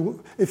say, that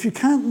if you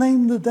can't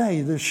name the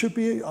day, there should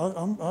be,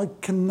 I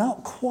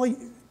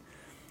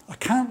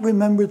can't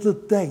remember the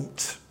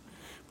date,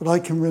 but I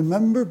can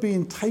remember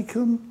being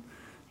taken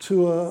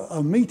to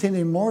a meeting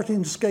in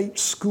Martinsgate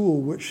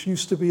School, which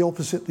used to be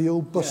opposite the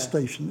old bus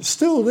station. It's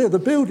still there, the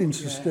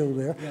buildings are still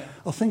there. Yeah.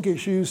 I think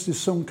it's used as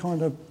some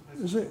kind of,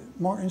 is it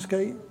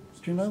Martinsgate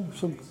Do you know?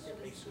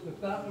 The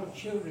Battle of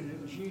Children,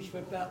 it was used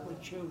for Battle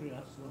of Children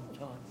at one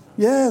time.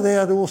 Yeah, they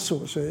had all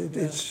sorts.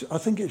 I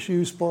think it's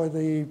used by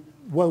the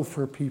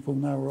welfare people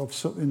now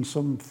in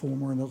some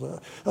form or another.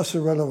 That's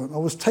irrelevant. I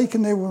was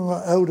taken there with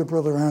my elder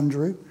brother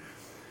Andrew,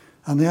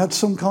 and they had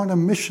some kind of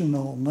mission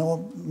on.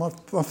 Now,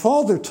 my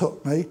father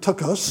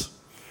took us,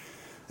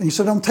 and he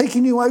said, "I'm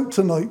taking you out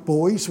tonight,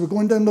 boys. We're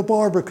going down to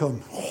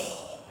Barbican."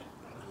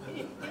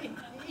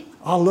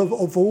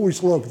 I've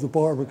always loved the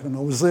Barbican. I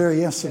was there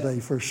yesterday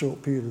for a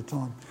short period of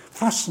time.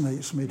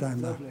 Fascinates me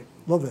down there.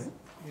 Love it.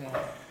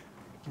 Yeah.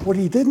 What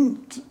he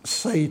didn't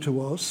say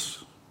to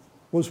us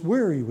was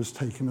where he was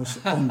taking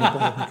us on the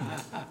Barbican.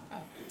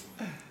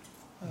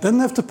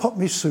 Didn't have to put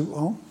my suit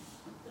on.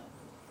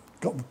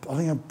 I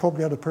think I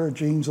probably had a pair of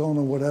jeans on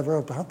or whatever,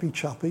 a happy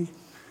chappy.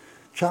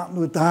 Chatting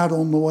with Dad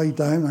on the way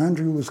down.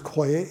 Andrew was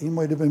quiet. He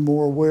might have been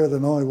more aware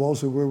than I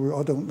was, or where we were,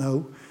 I don't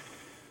know.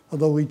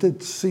 Although he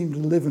did seem to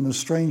live in a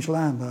strange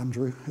land,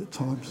 Andrew, at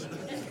times.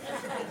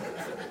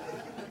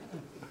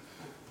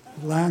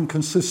 Land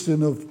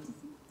consisting of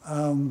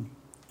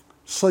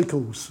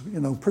cycles,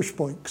 push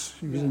bikes.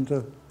 He was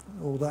into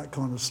all that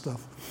kind of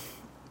stuff.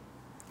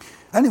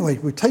 Anyway,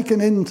 we're taken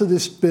into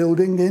this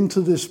building,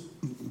 into this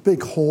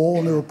big hall,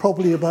 and there were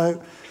probably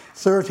about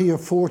 30 or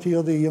 40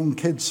 other young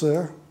kids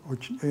there, or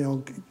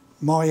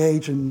my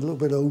age and a little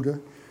bit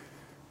older.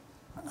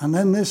 And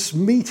then this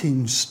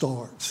meeting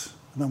starts,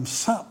 and I'm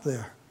sat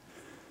there,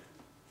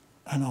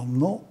 and I'm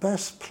not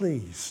best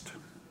pleased.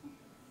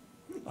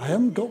 I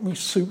haven't got my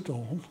suit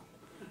on,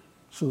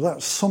 so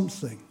that's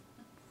something.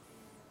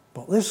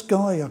 But this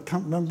guy, I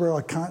can't remember,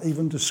 I can't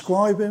even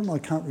describe him, I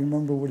can't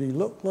remember what he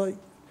looked like,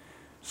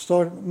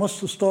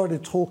 must have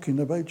started talking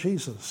about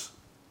Jesus.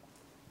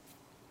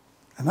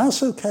 And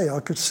that's okay, I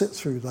could sit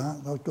through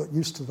that. I got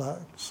used to that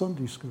at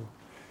Sunday school.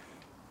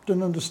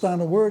 Didn't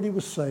understand a word he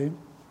was saying.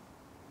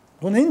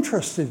 Wasn't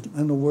interested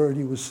in the word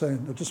he was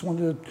saying. I just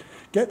wanted to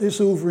get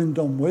this over and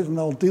done with, and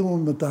I'll deal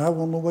with my dad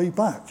on the way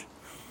back.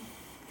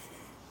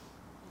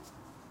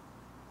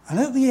 And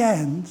at the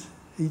end,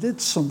 he did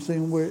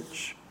something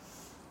which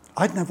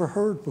I'd never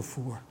heard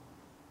before.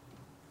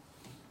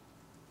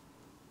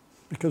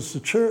 Because the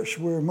church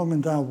where Mum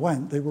and Dad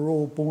went, they were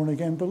all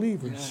born-again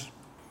believers. Yeah.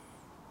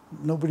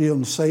 Nobody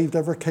unsaved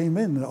ever came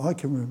in that I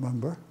can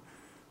remember.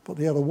 But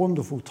they had a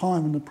wonderful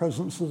time in the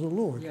presence of the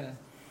Lord. Yeah.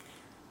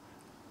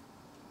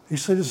 He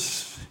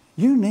says,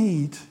 you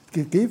need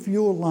to give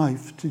your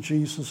life to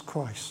Jesus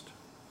Christ.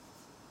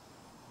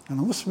 And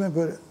I must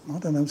remember,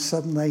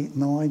 7, 8,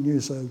 9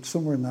 years old,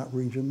 somewhere in that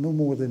region, no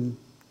more than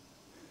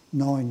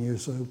 9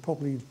 years old,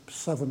 probably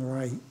 7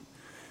 or 8.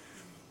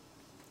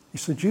 He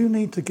said, you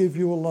need to give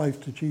your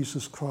life to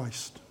Jesus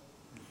Christ.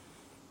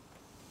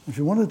 If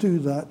you want to do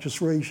that,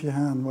 just raise your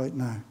hand right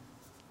now.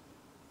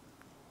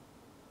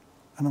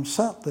 And I'm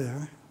sat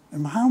there,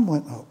 and my hand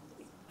went up.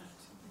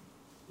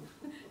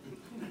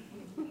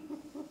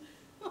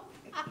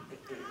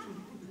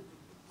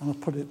 And I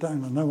put it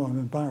down. I know I'm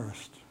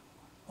embarrassed.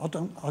 I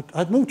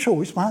had no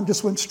choice. My hand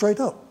just went straight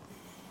up.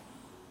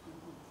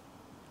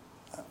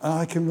 And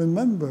I can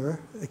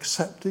remember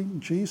accepting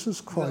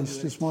Jesus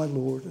Christ as my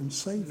Lord and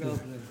Savior.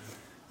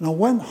 And I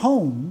went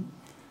home,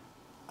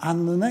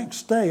 and the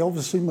next day,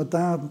 obviously my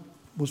dad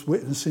was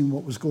witnessing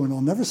what was going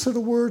on. Never said a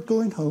word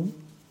going home.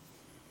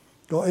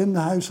 Got in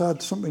the house,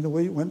 had something to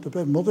eat, went to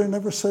bed. Mother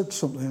never said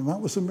something, and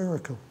that was a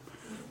miracle.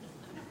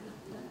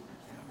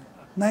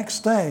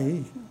 Next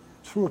day,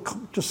 through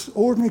just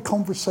ordinary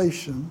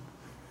conversation,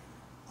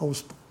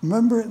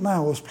 remember it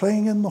now, I was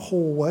playing in the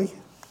hallway,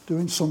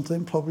 doing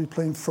something, probably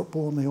playing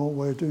football in the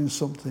hallway or doing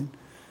something.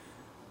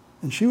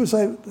 And she was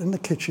out in the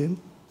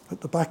kitchen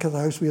at the back of the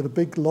house. We had a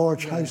big,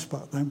 large house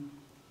back then.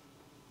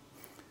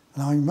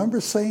 And I remember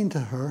saying to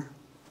her,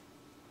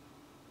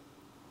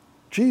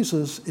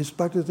 Jesus is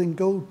better than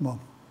gold,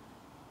 Mum.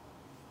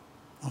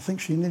 I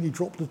think she nearly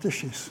dropped the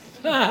dishes.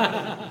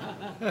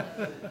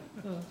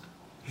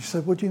 She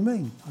said, what do you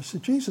mean? I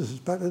said, Jesus is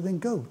better than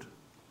gold.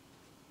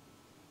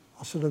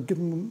 I said,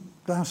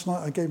 last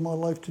night I gave my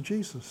life to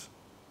Jesus.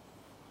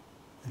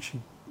 And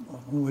she, I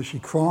don't know whether she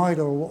cried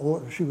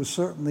or she was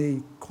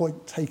certainly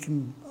quite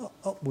taken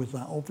up with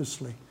that,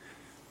 obviously.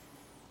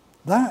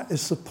 That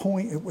is the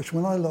point at which,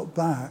 when I look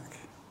back,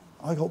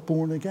 I got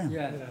born again.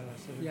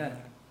 Yeah.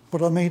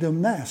 But I made a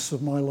mess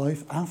of my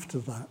life after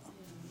that.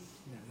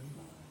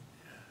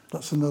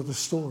 That's another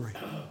story.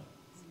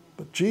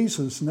 But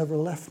Jesus never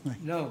left me.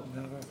 No,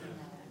 never.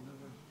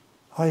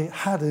 I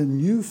had a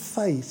new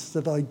faith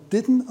that I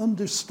didn't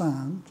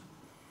understand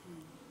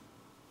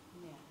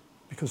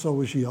because I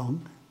was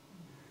young.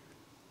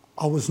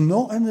 I was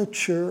not in a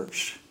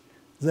church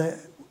that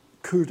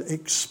could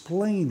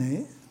explain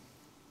it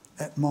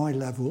at my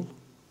level.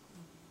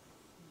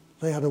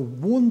 They had a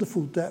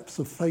wonderful depth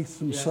of faith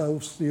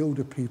themselves, the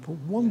older people,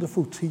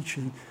 wonderful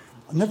teaching.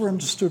 I never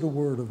understood a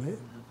word of it,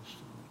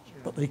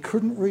 but they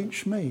couldn't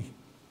reach me.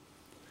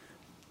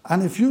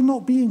 And if you're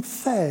not being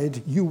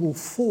fed, you will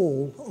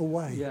fall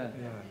away.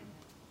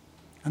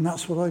 And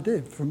that's what I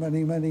did for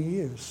many, many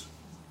years.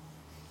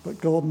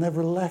 but God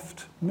never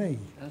left me.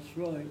 That's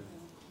right.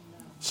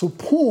 So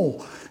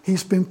Paul,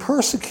 he's been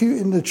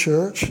persecuting the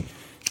church.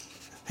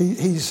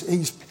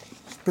 He's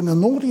been a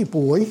naughty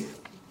boy,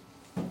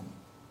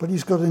 but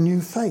he's got a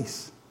new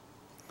faith.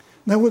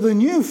 Now with a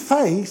new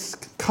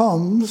faith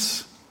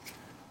comes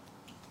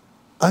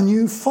a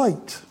new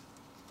fight.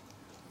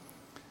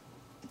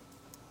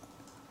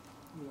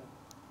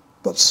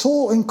 But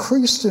Saul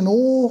increased in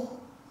all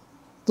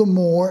the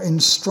more in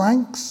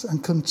strength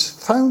and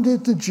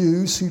confounded the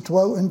Jews who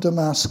dwelt in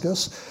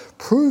Damascus,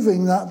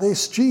 proving that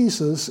this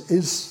Jesus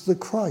is the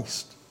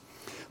Christ.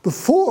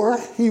 Before,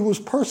 he was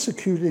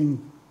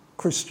persecuting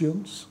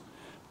Christians.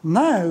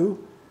 Now,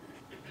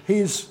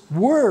 his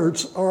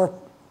words are,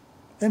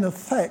 in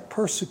effect,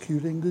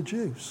 persecuting the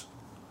Jews,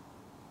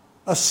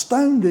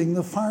 astounding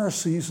the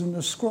Pharisees and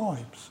the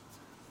scribes.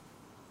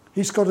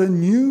 He's got a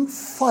new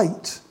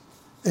fight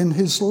in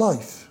his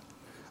life,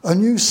 a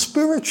new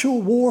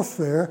spiritual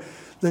warfare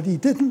that he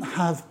didn't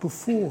have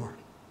before,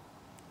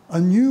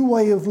 a new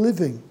way of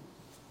living.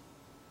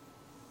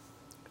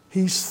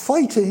 He's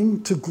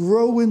fighting to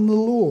grow in the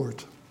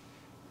Lord,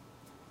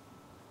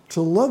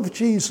 to love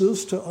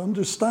Jesus, to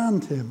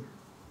understand him.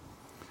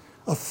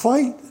 A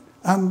fight,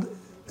 and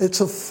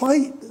it's a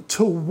fight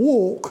to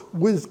walk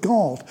with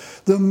God.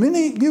 The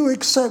minute you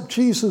accept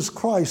Jesus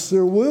Christ,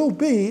 there will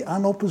be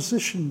an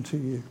opposition to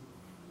you.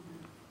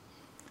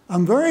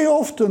 And very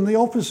often the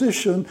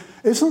opposition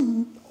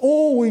isn't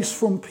always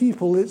from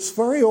people, it's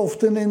very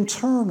often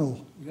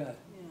internal. Yeah.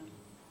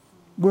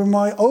 Where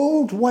my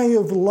old way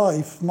of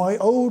life, my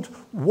old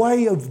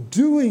way of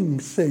doing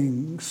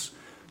things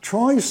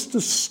tries to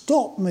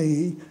stop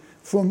me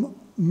from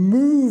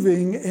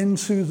moving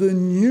into the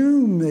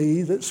new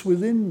me that's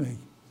within me.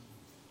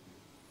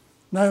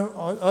 Now,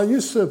 I'll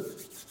use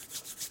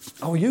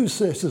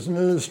this as an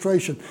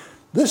illustration.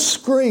 This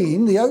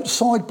screen, the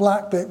outside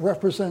black bit,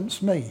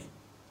 represents me.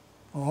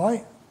 All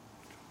right?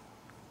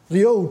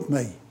 The old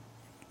me.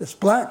 It's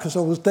black because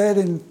I was dead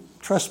in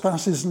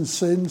trespasses and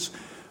sins,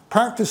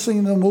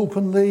 practicing them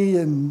openly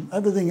and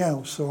everything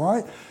else, all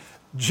right?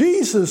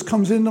 Jesus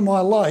comes into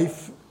my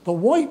life. The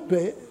white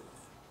bit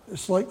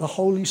is like the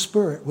Holy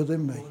Spirit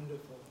within me.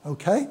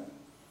 Okay?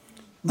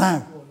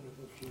 Now,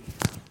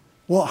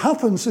 what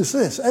happens is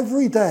this.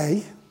 Every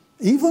day,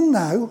 even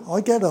now,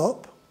 I get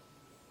up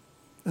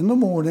in the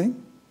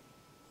morning.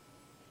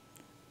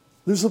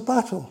 There's a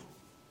battle.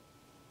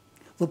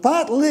 The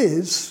battle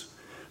is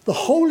the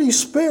Holy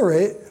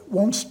Spirit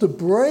wants to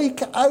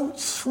break out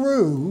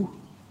through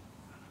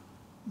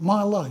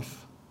my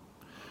life.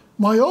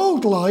 My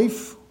old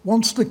life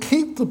wants to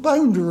keep the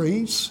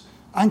boundaries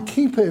and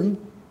keep him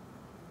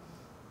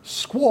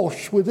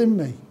squashed within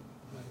me.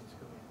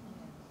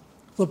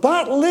 The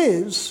battle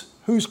is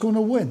who's going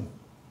to win.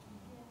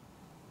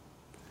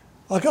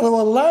 I've got to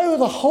allow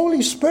the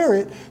Holy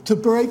Spirit to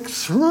break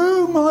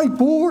through my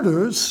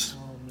borders,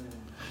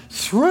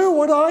 through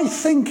what I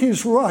think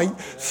is right,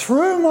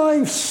 through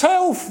my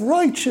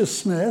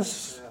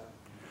self-righteousness,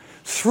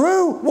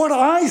 through what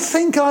I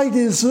think I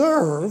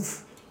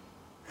deserve,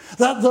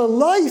 that the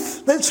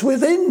life that's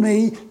within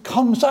me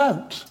comes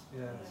out.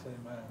 Yes,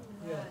 amen.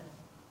 Yeah.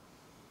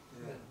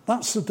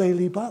 That's the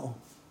daily battle.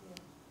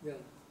 Yeah.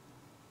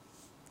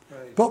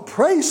 But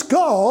praise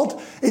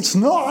God, it's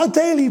not a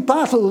daily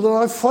battle that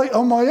I fight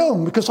on my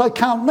own, because I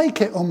can't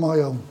make it on my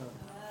own.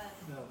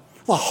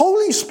 The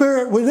Holy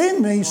Spirit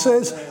within me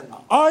says,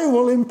 I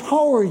will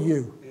empower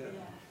you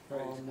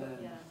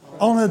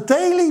on a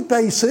daily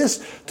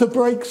basis to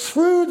break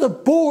through the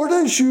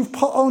borders you've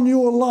put on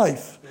your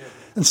life.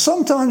 And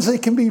sometimes they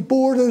can be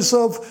borders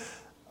of,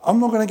 I'm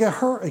not going to get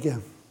hurt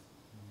again.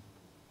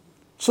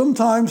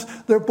 Sometimes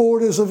they're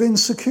borders of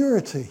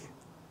insecurity.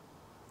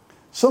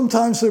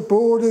 Sometimes they're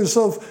borders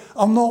of,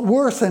 I'm not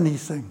worth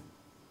anything.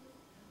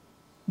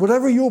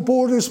 Whatever your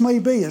borders may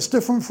be, it's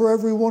different for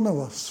every one of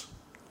us.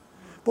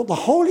 But the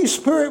Holy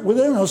Spirit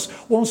within us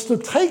wants to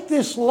take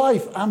this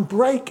life and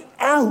break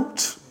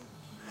out.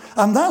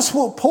 And that's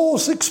what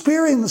Paul's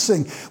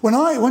experiencing.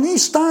 When he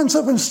stands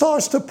up and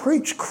starts to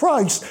preach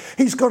Christ,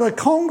 he's got a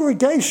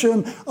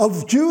congregation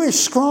of Jewish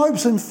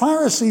scribes and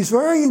Pharisees,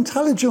 very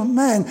intelligent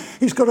men.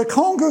 He's got a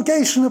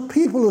congregation of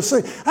people who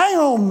say, hang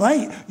on,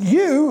 mate,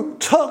 you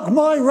took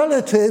my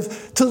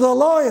relative to the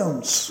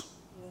lions.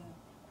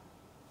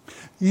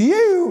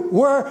 You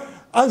were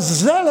a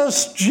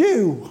zealous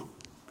Jew.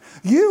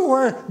 You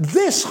were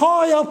this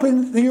high up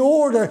in the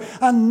order,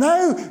 and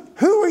now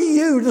who are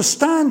you to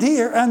stand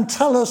here and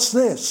tell us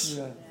this?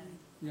 Yeah.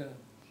 Yeah.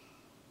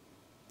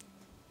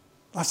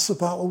 That's the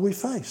battle we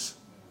face.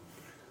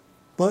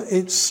 But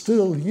it's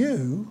still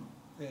you,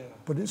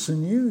 but it's a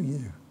new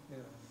you. Yeah.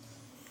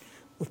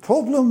 The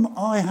problem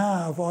I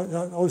have, I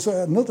was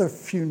at another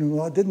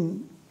funeral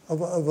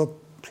of a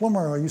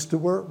plumber I used to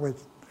work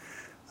with,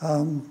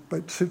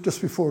 but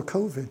just before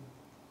COVID.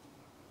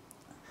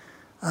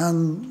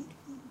 And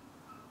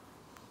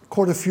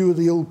quite a few of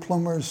the old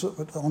plumbers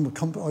on the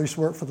company, I used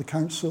to work for the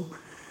council,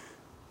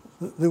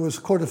 there was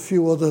quite a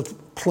few other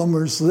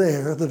plumbers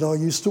there that I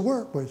used to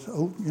work with.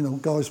 Oh,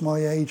 guys my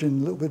age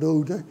and a little bit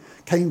older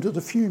came to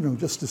the funeral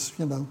just as,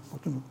 I don't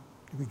know,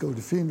 we go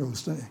to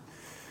funerals, don't you?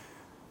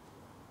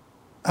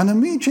 And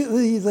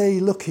immediately they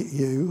look at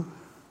you.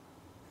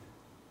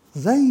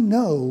 They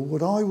know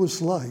what I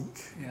was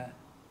like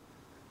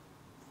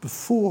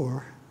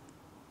before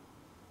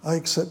I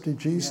accepted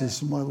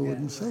Jesus as my Lord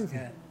and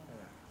Savior,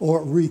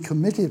 or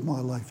recommitted my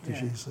life to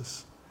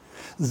Jesus.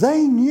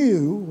 They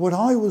knew what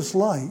I was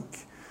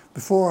like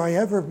before I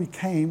ever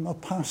became a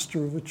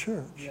pastor of a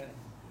church.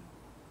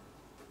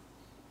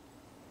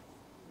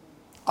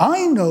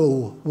 I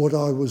know what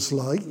I was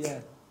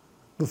like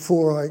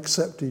before I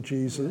accepted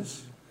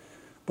Jesus,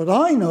 but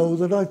I know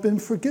that I've been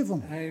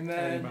forgiven.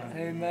 Amen.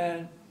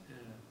 Amen.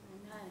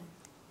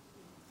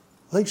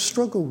 They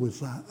struggle with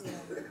that.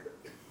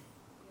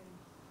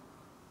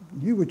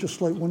 You were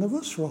just like one of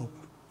us, Rob.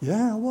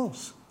 Yeah, I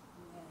was.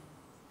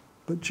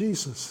 But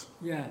Jesus.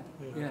 Yeah.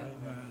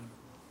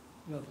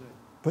 Lovely.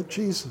 But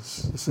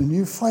Jesus. It's a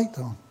new fight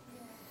on.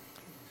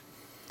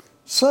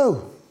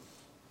 So,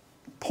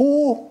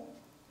 Paul,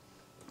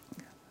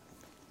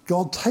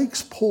 God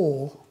takes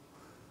Paul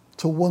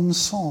to one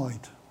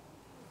side.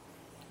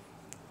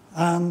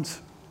 And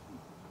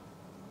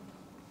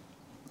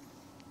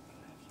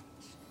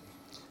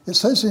it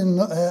says in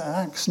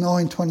Acts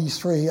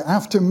 9:23,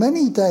 after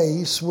many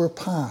days were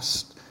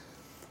passed,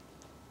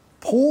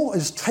 Paul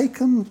is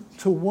taken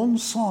to one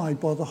side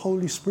by the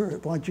Holy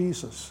Spirit, by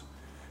Jesus.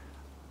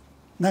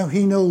 Now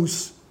he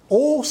knows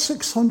all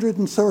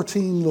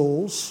 613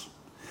 laws.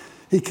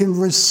 He can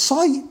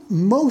recite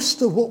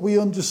most of what we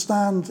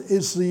understand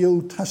is the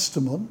Old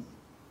Testament.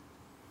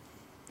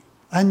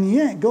 And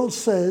yet God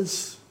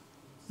says,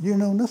 you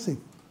know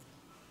nothing.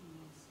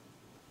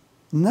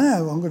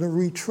 Now I'm going to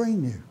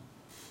retrain you.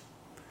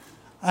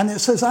 And it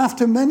says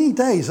after many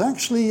days,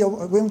 actually, we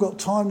haven't got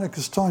time there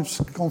because time's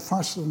gone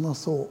faster than I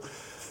thought.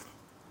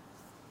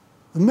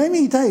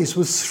 Many days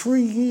was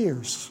 3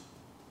 years.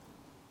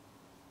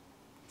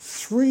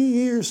 3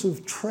 years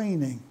of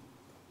training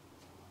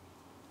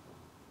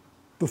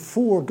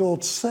before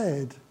God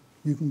said,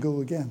 you can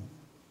go again.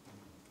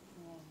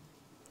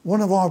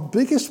 One of our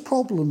biggest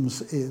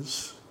problems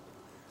is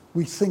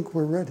we think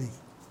we're ready.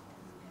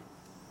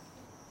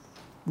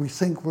 We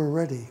think we're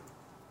ready.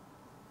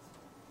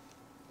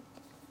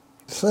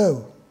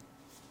 So,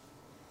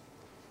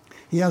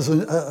 he has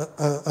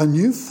a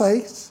new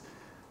faith.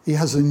 He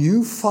has a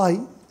new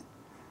fight.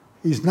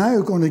 He's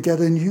now going to get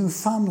a new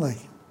family.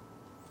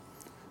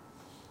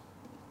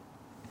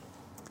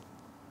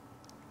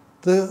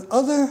 The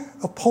other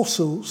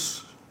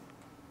apostles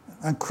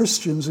and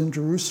Christians in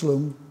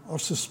Jerusalem are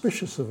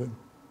suspicious of him.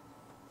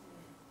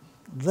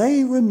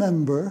 They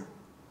remember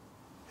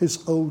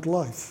his old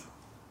life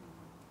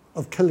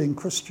of killing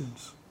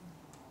Christians.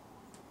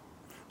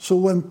 So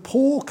when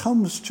Paul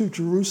comes to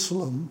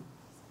Jerusalem,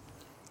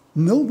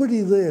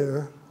 nobody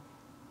there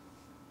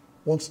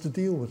wants to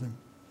deal with him.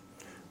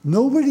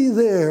 Nobody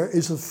there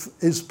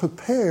is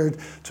prepared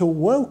to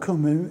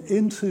welcome him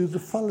into the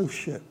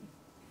fellowship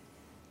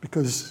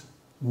because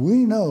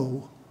we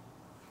know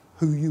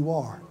who you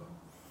are.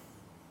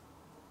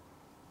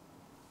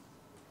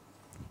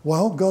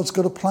 Well, God's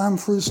got a plan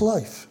for his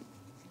life.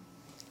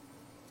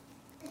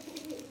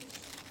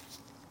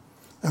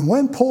 And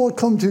when Paul had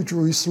come to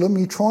Jerusalem,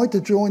 he tried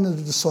to join the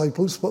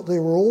disciples, but they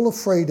were all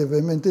afraid of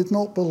him and did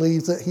not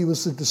believe that he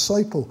was a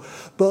disciple.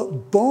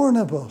 But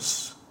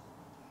Barnabas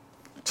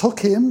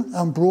took him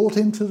and brought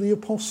him to the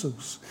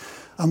apostles.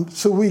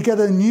 So we get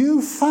a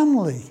new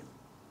family.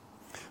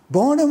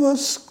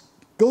 Barnabas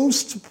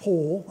goes to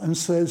Paul and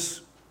says,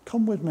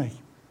 come with me.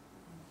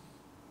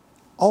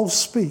 I'll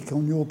speak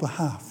on your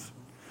behalf.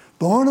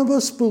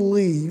 Barnabas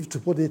believed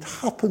what had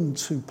happened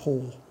to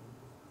Paul.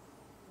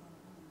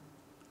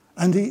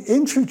 And he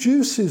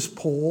introduces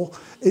Paul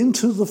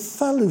into the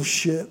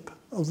fellowship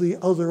of the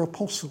other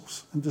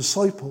apostles and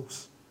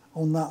disciples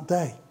on that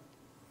day.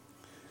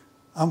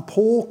 And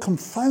Paul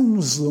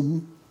confounds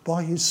them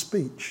by his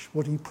speech,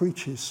 what he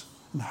preaches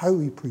and how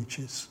he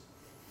preaches.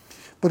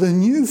 But a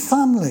new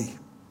family.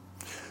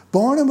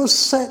 Barnabas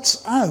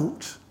sets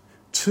out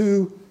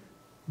to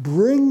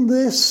bring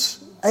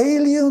this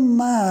alien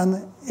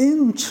man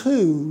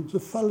into the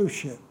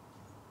fellowship.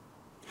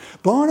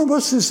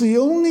 Barnabas is the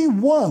only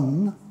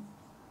one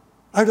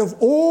out of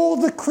all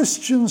the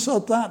Christians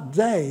of that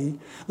day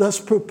that's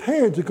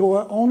prepared to go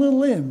out on a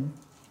limb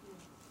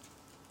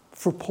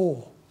for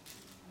Paul.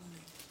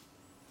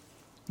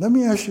 Let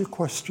me ask you a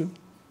question.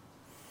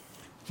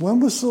 When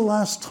was the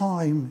last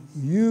time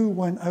you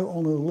went out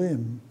on a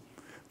limb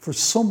for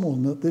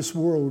someone that this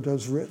world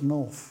has written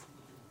off?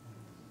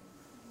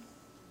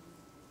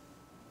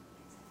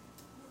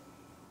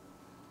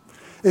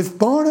 If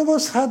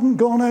Barnabas hadn't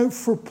gone out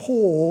for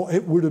Paul,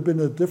 it would have been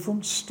a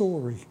different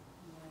story.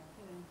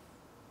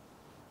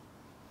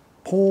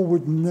 Paul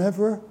would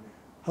never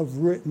have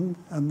written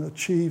and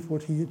achieved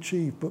what he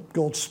achieved. But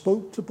God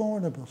spoke to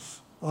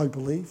Barnabas, I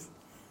believe,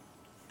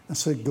 and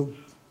said, go,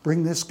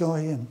 bring this guy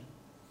in.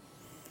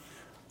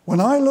 When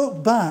I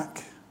look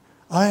back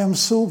I am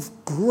so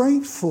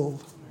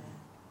grateful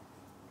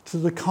to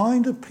the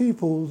kind of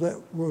people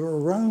that were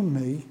around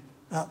me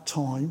at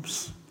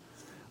times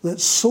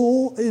that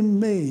saw in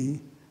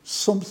me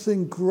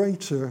something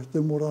greater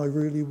than what I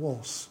really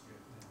was.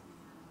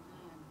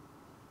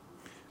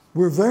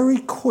 We're very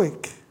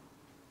quick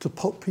to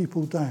put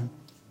people down,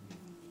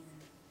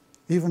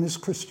 even as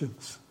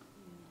Christians.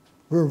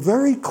 We're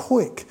very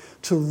quick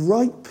to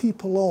write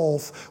people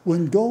off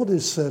when God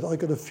has said, I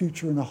got a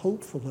future and a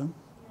hope for them.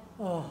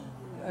 Oh,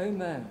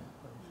 amen.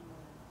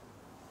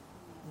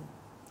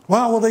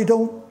 Well, they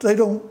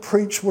don't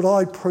preach what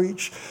I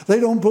preach. They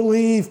don't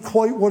believe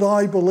quite what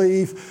I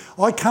believe.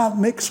 I can't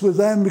mix with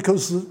them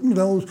because,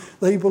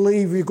 they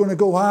believe you're going to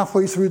go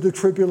halfway through the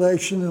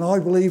tribulation and I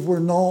believe we're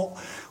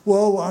not.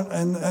 Well,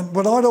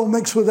 but I don't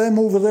mix with them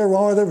over there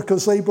either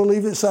because they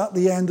believe it's at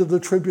the end of the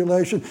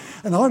tribulation.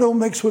 And I don't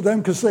mix with them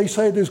because they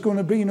say there's going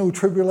to be no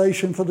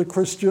tribulation for the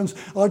Christians.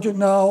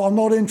 No, I'm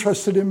not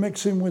interested in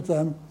mixing with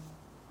them.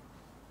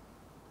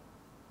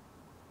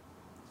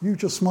 You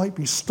just might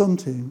be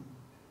stunting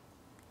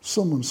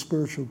someone's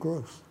spiritual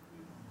growth.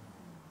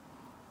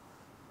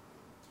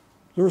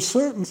 There are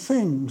certain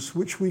things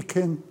which we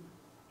can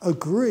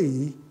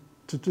agree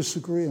to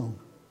disagree on.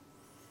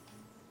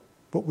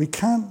 But we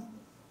can't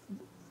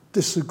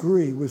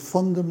disagree with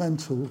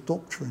fundamental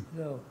doctrine.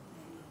 No.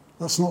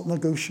 That's not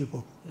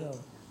negotiable. No.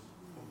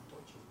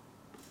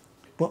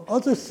 But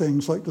other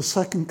things like the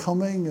second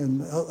coming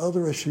and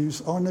other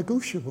issues are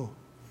negotiable.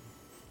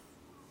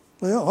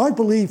 I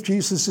believe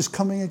Jesus is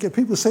coming again.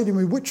 People say to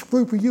me, which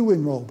group are you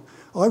in, Rob?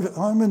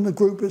 I'm in the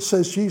group that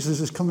says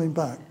Jesus is coming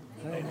back.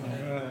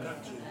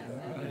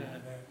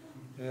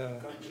 Yeah.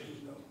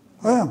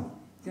 I am.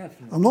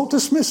 Definitely. I'm not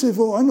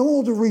dismissive. I know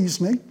all the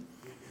reasoning.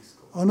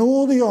 I know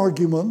all the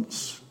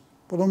arguments.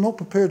 But I'm not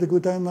prepared to go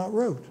down that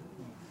road.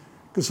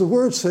 Because the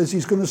word says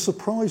he's going to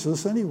surprise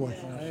us anyway.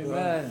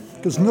 Amen.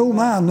 Because no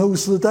man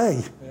knows the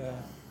day. Yeah.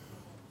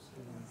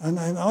 And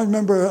I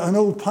remember an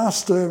old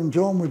pastor, and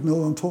John would know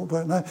what I'm talking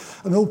about now,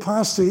 an old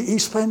pastor, he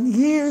spent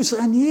years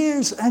and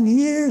years and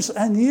years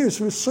and years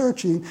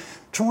researching,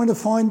 trying to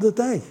find the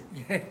day.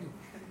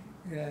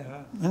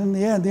 Yeah. And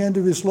in the end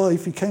of his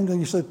life, he came to and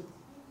he said,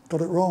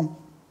 got it wrong.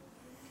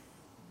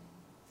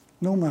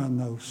 No man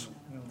knows,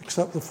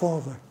 except the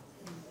Father.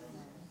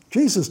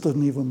 Jesus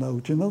doesn't even know.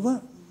 Do you know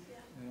that?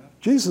 Yeah.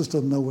 Jesus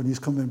doesn't know when he's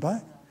coming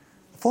back.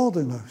 The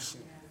Father knows.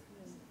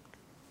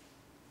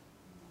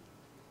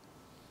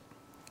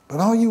 But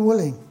are you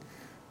willing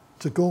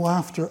to go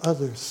after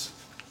others?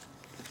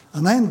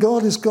 And then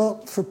God has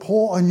got for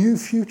Paul a new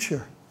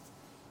future.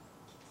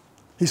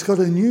 He's got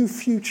a new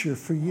future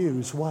for you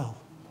as well.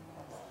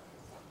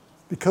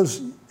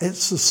 Because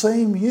it's the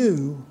same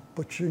you,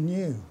 but you're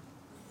new.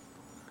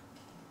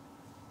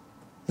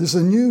 There's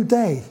a new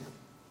day.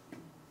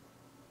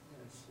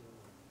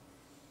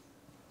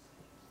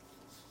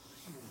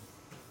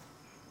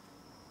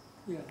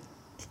 Yeah.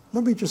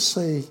 Let me just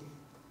say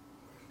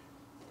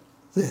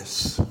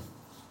this.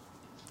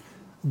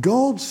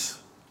 God's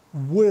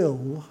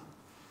will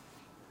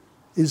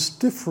is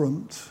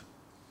different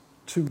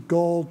to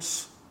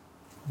God's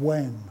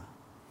when.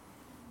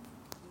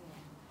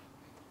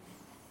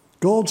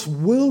 God's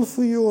will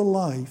for your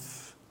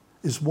life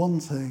is one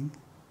thing,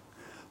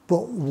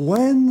 but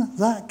when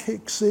that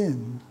kicks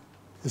in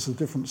is a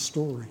different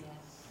story.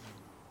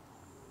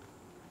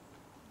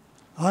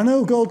 I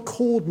know God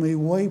called me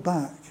way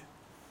back,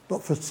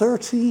 but for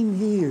 13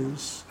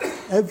 years,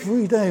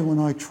 every day when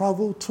I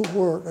traveled to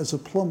work as a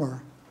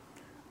plumber,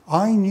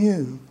 I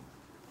knew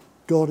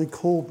God had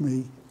called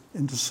me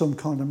into some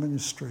kind of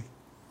ministry.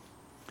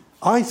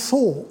 I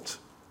thought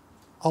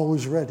I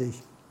was ready.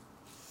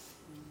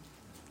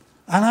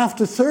 And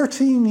after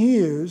 13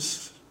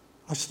 years,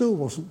 I still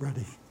wasn't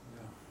ready.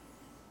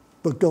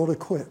 But God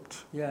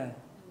equipped. Yeah.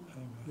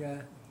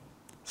 Yeah.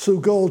 So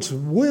God's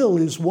will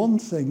is one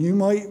thing. You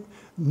might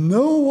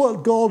know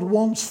what God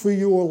wants for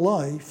your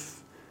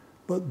life,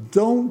 but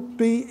don't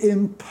be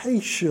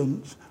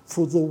impatient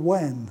for the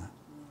when.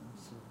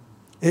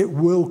 It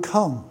will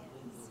come.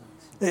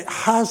 It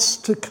has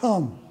to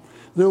come.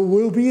 There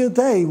will be a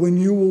day when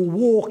you will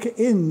walk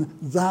in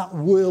that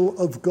will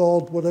of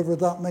God, whatever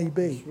that may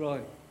be. That's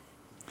right.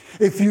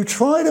 If you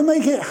try to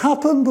make it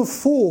happen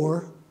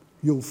before,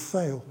 you'll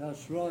fail.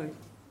 That's right.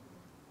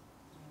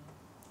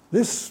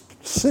 This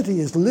city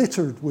is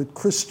littered with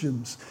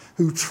Christians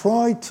who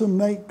tried to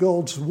make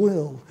God's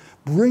will,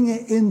 bring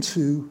it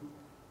into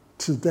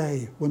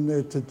today when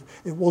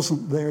it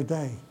wasn't their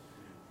day,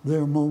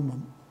 their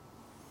moment.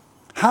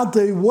 Had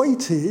they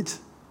waited,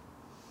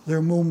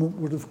 their moment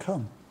would have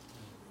come.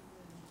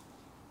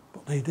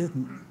 But they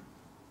didn't.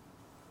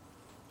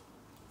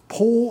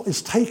 Paul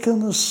is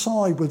taken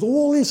aside with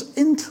all his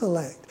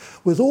intellect,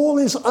 with all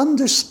his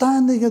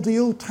understanding of the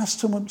Old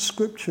Testament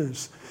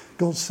scriptures.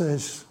 God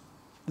says,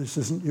 this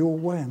isn't your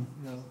when.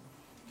 No.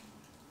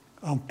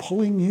 I'm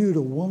pulling you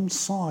to one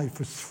side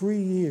for 3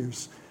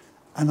 years,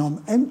 and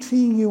I'm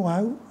emptying you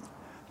out,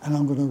 and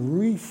I'm going to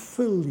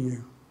refill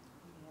you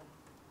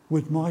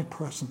with my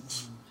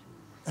presence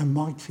and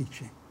my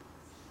teaching.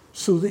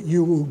 so that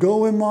you will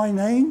go in my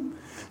name.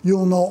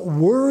 You'll not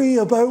worry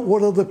about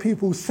what other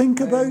people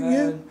think about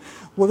you,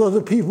 what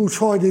other people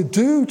try to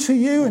do to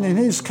you. And in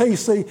his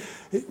case,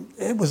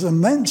 it was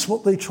immense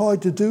what they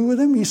tried to do with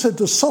him. He said,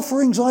 the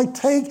sufferings I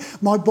take,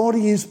 my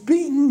body is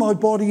beaten, my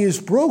body is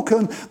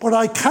broken, but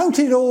I count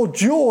it all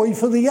joy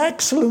for the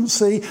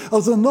excellency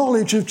of the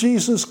knowledge of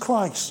Jesus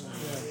Christ.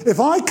 If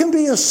I can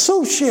be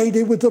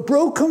associated with the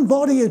broken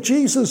body of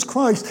Jesus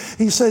Christ,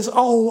 he says,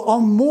 oh,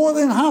 I'm more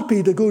than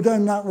happy to go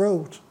down that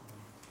road.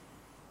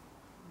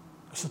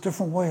 It's a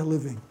different way of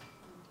living.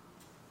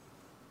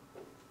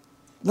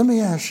 Let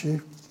me ask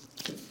you,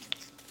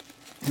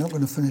 I'm not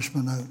going to finish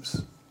my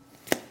notes.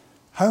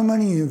 How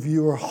many of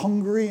you are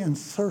hungry and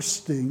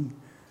thirsting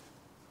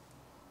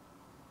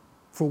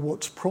for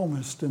what's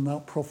promised in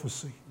that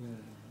prophecy?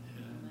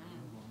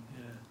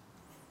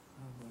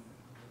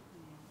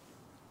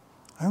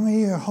 How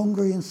many are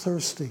hungry and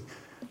thirsty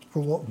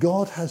for what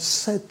God has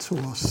said to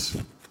us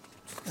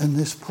in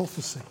this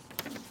prophecy?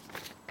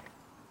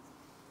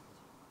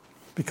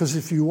 Because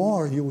if you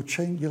are, you'll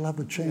have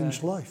a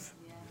changed life.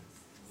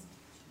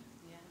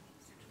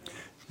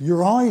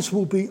 Your eyes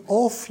will be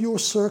off your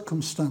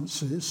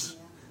circumstances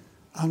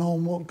and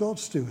on what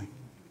God's doing.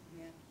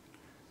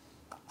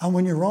 And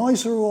when your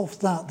eyes are off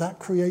that, that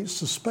creates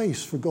the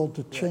space for God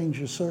to change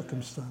your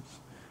circumstance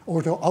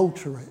or to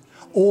alter it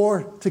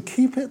or to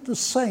keep it the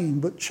same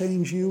but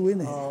change you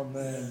in it.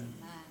 Amen.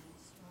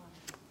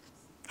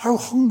 How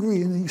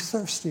hungry and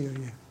thirsty are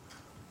you?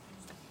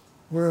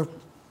 We're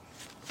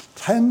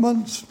 10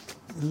 months,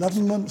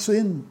 11 months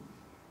in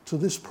to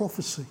this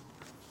prophecy.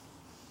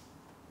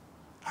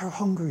 How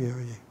hungry are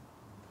you?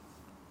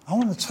 I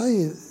want to tell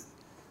you,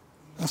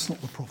 that's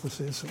not the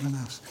prophecy, it's something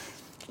else.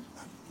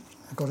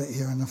 I've got it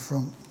here in the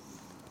front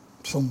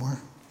somewhere.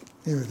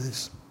 Here it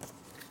is.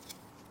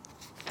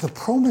 The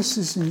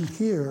promises in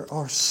here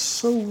are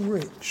so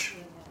rich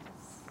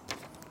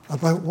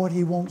about what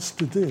he wants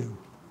to do.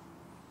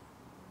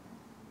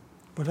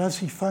 But has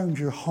he found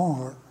your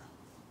heart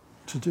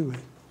to do it?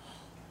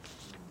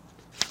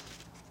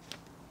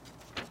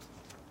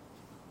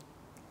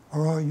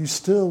 Or are you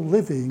still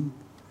living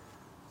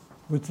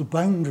with the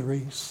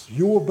boundaries,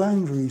 your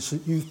boundaries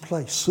that you've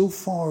placed so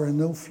far and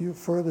no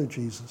further,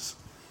 Jesus?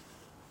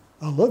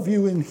 I love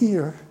you in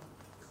here.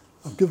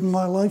 I've given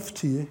my life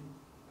to you.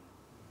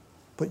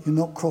 But you're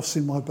not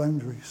crossing my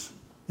boundaries.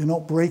 You're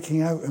not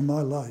breaking out in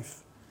my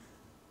life.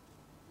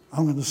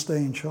 I'm going to stay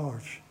in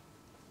charge.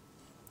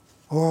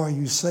 Or are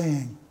you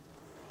saying,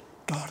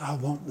 God, I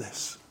want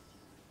this.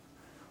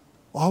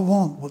 I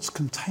want what's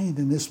contained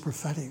in this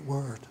prophetic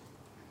word.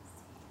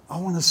 I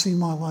want to see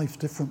my life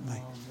differently.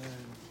 Amen.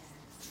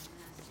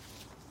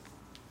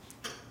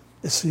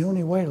 It's the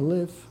only way to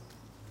live.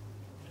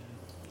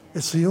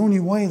 It's the only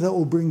way that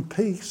will bring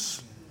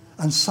peace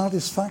and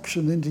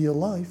satisfaction into your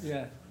life.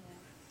 Yeah.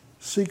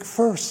 Seek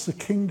first the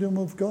kingdom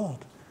of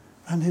God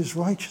and his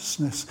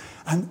righteousness,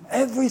 and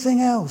everything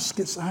else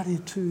gets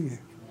added to you.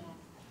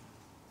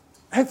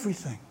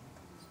 Everything.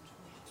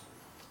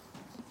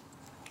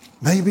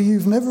 Maybe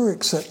you've never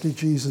accepted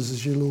Jesus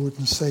as your Lord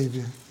and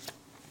Savior.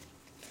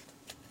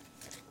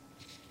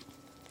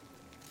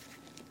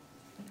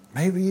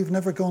 Maybe you've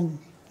never done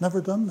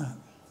that.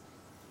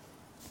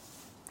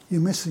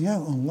 You're missing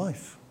out on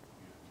life.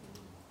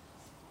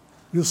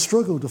 You'll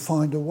struggle to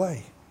find a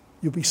way.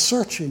 You'll be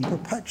searching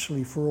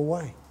perpetually for a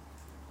way.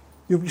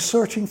 You'll be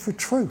searching for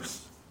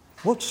truth.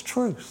 What's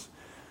truth?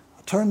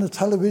 I turn the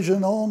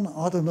television on.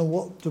 I don't know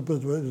what to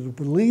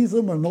believe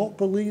them or not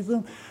believe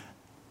them.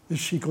 Is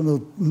she going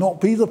to not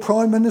be the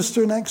Prime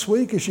Minister next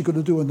week? Is she going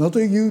to do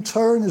another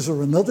U-turn? Is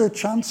there another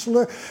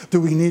Chancellor?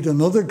 Do we need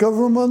another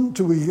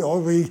government? I've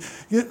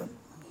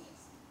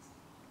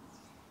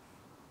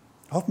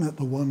met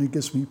the one who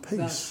gives me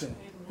peace.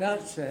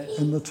 That's it.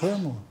 In the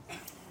turmoil.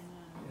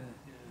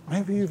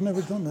 Maybe you've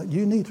never done that.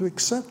 You need to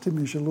accept him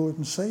as your Lord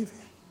and Savior.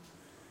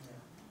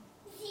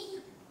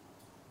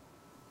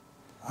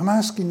 I'm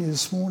asking you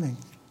this morning,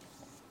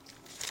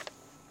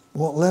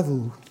 what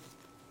level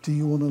do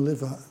you want to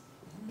live at?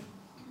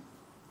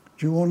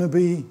 Do you want to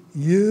be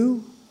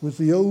you with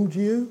the old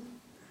you?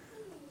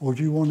 Or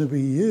do you want to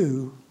be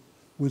you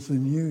with the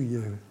new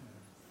you?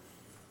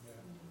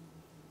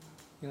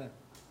 Yeah.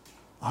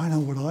 I know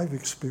what I've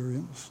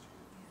experienced.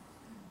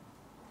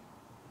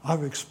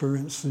 I've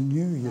experienced the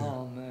new you.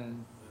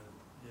 Amen.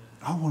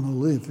 I want to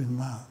live in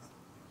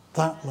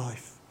that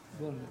life.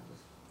 Wonderful.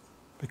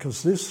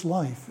 Because this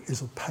life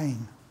is a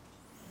pain.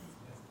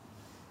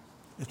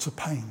 It's a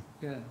pain.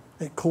 Yeah.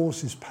 It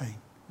causes pain.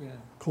 Yeah.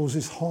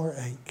 Causes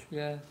heartache.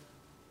 Yeah.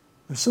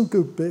 There's some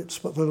good bits,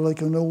 but they're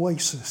like an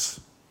oasis.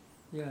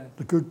 Yeah.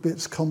 The good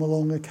bits come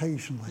along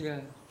occasionally.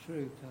 Yeah.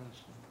 True,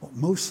 Pastor. But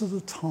most of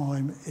the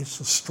time, it's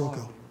a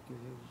struggle. Yeah.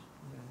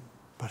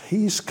 But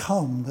he's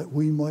come that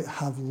we might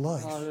have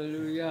life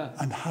Hallelujah.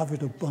 and have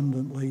it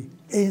abundantly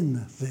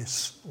in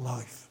this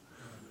life.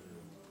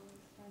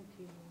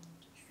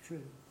 It's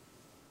true.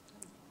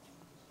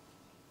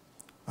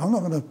 I'm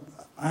not going to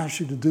ask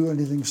you to do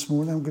anything this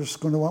morning. I'm just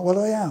going to, well,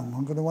 I am.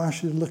 I'm going to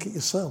ask you to look at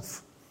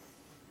yourself.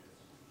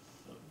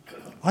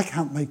 I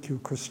can't make you a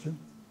Christian.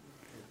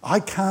 I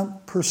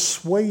can't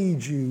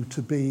persuade you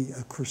to be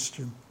a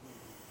Christian.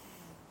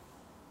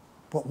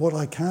 But what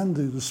I can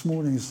do this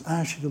morning is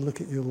ask you to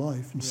look at your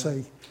life and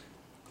say,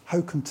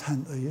 how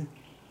content are you?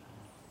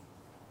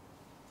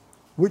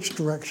 Which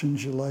direction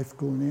is your life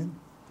going in?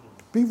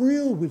 Be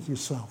real with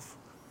yourself.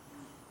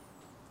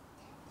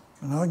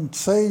 And I can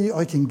say,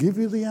 I can give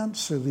you the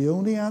answer. The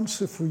only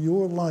answer for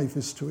your life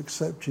is to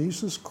accept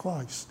Jesus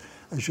Christ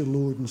as your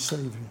Lord and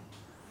Savior.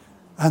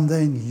 And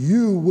then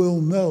you will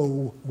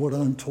know what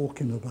I'm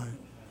talking about.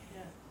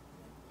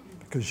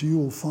 Because you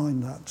will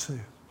find that too.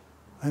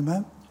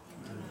 Amen?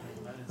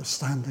 Let's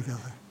stand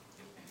together.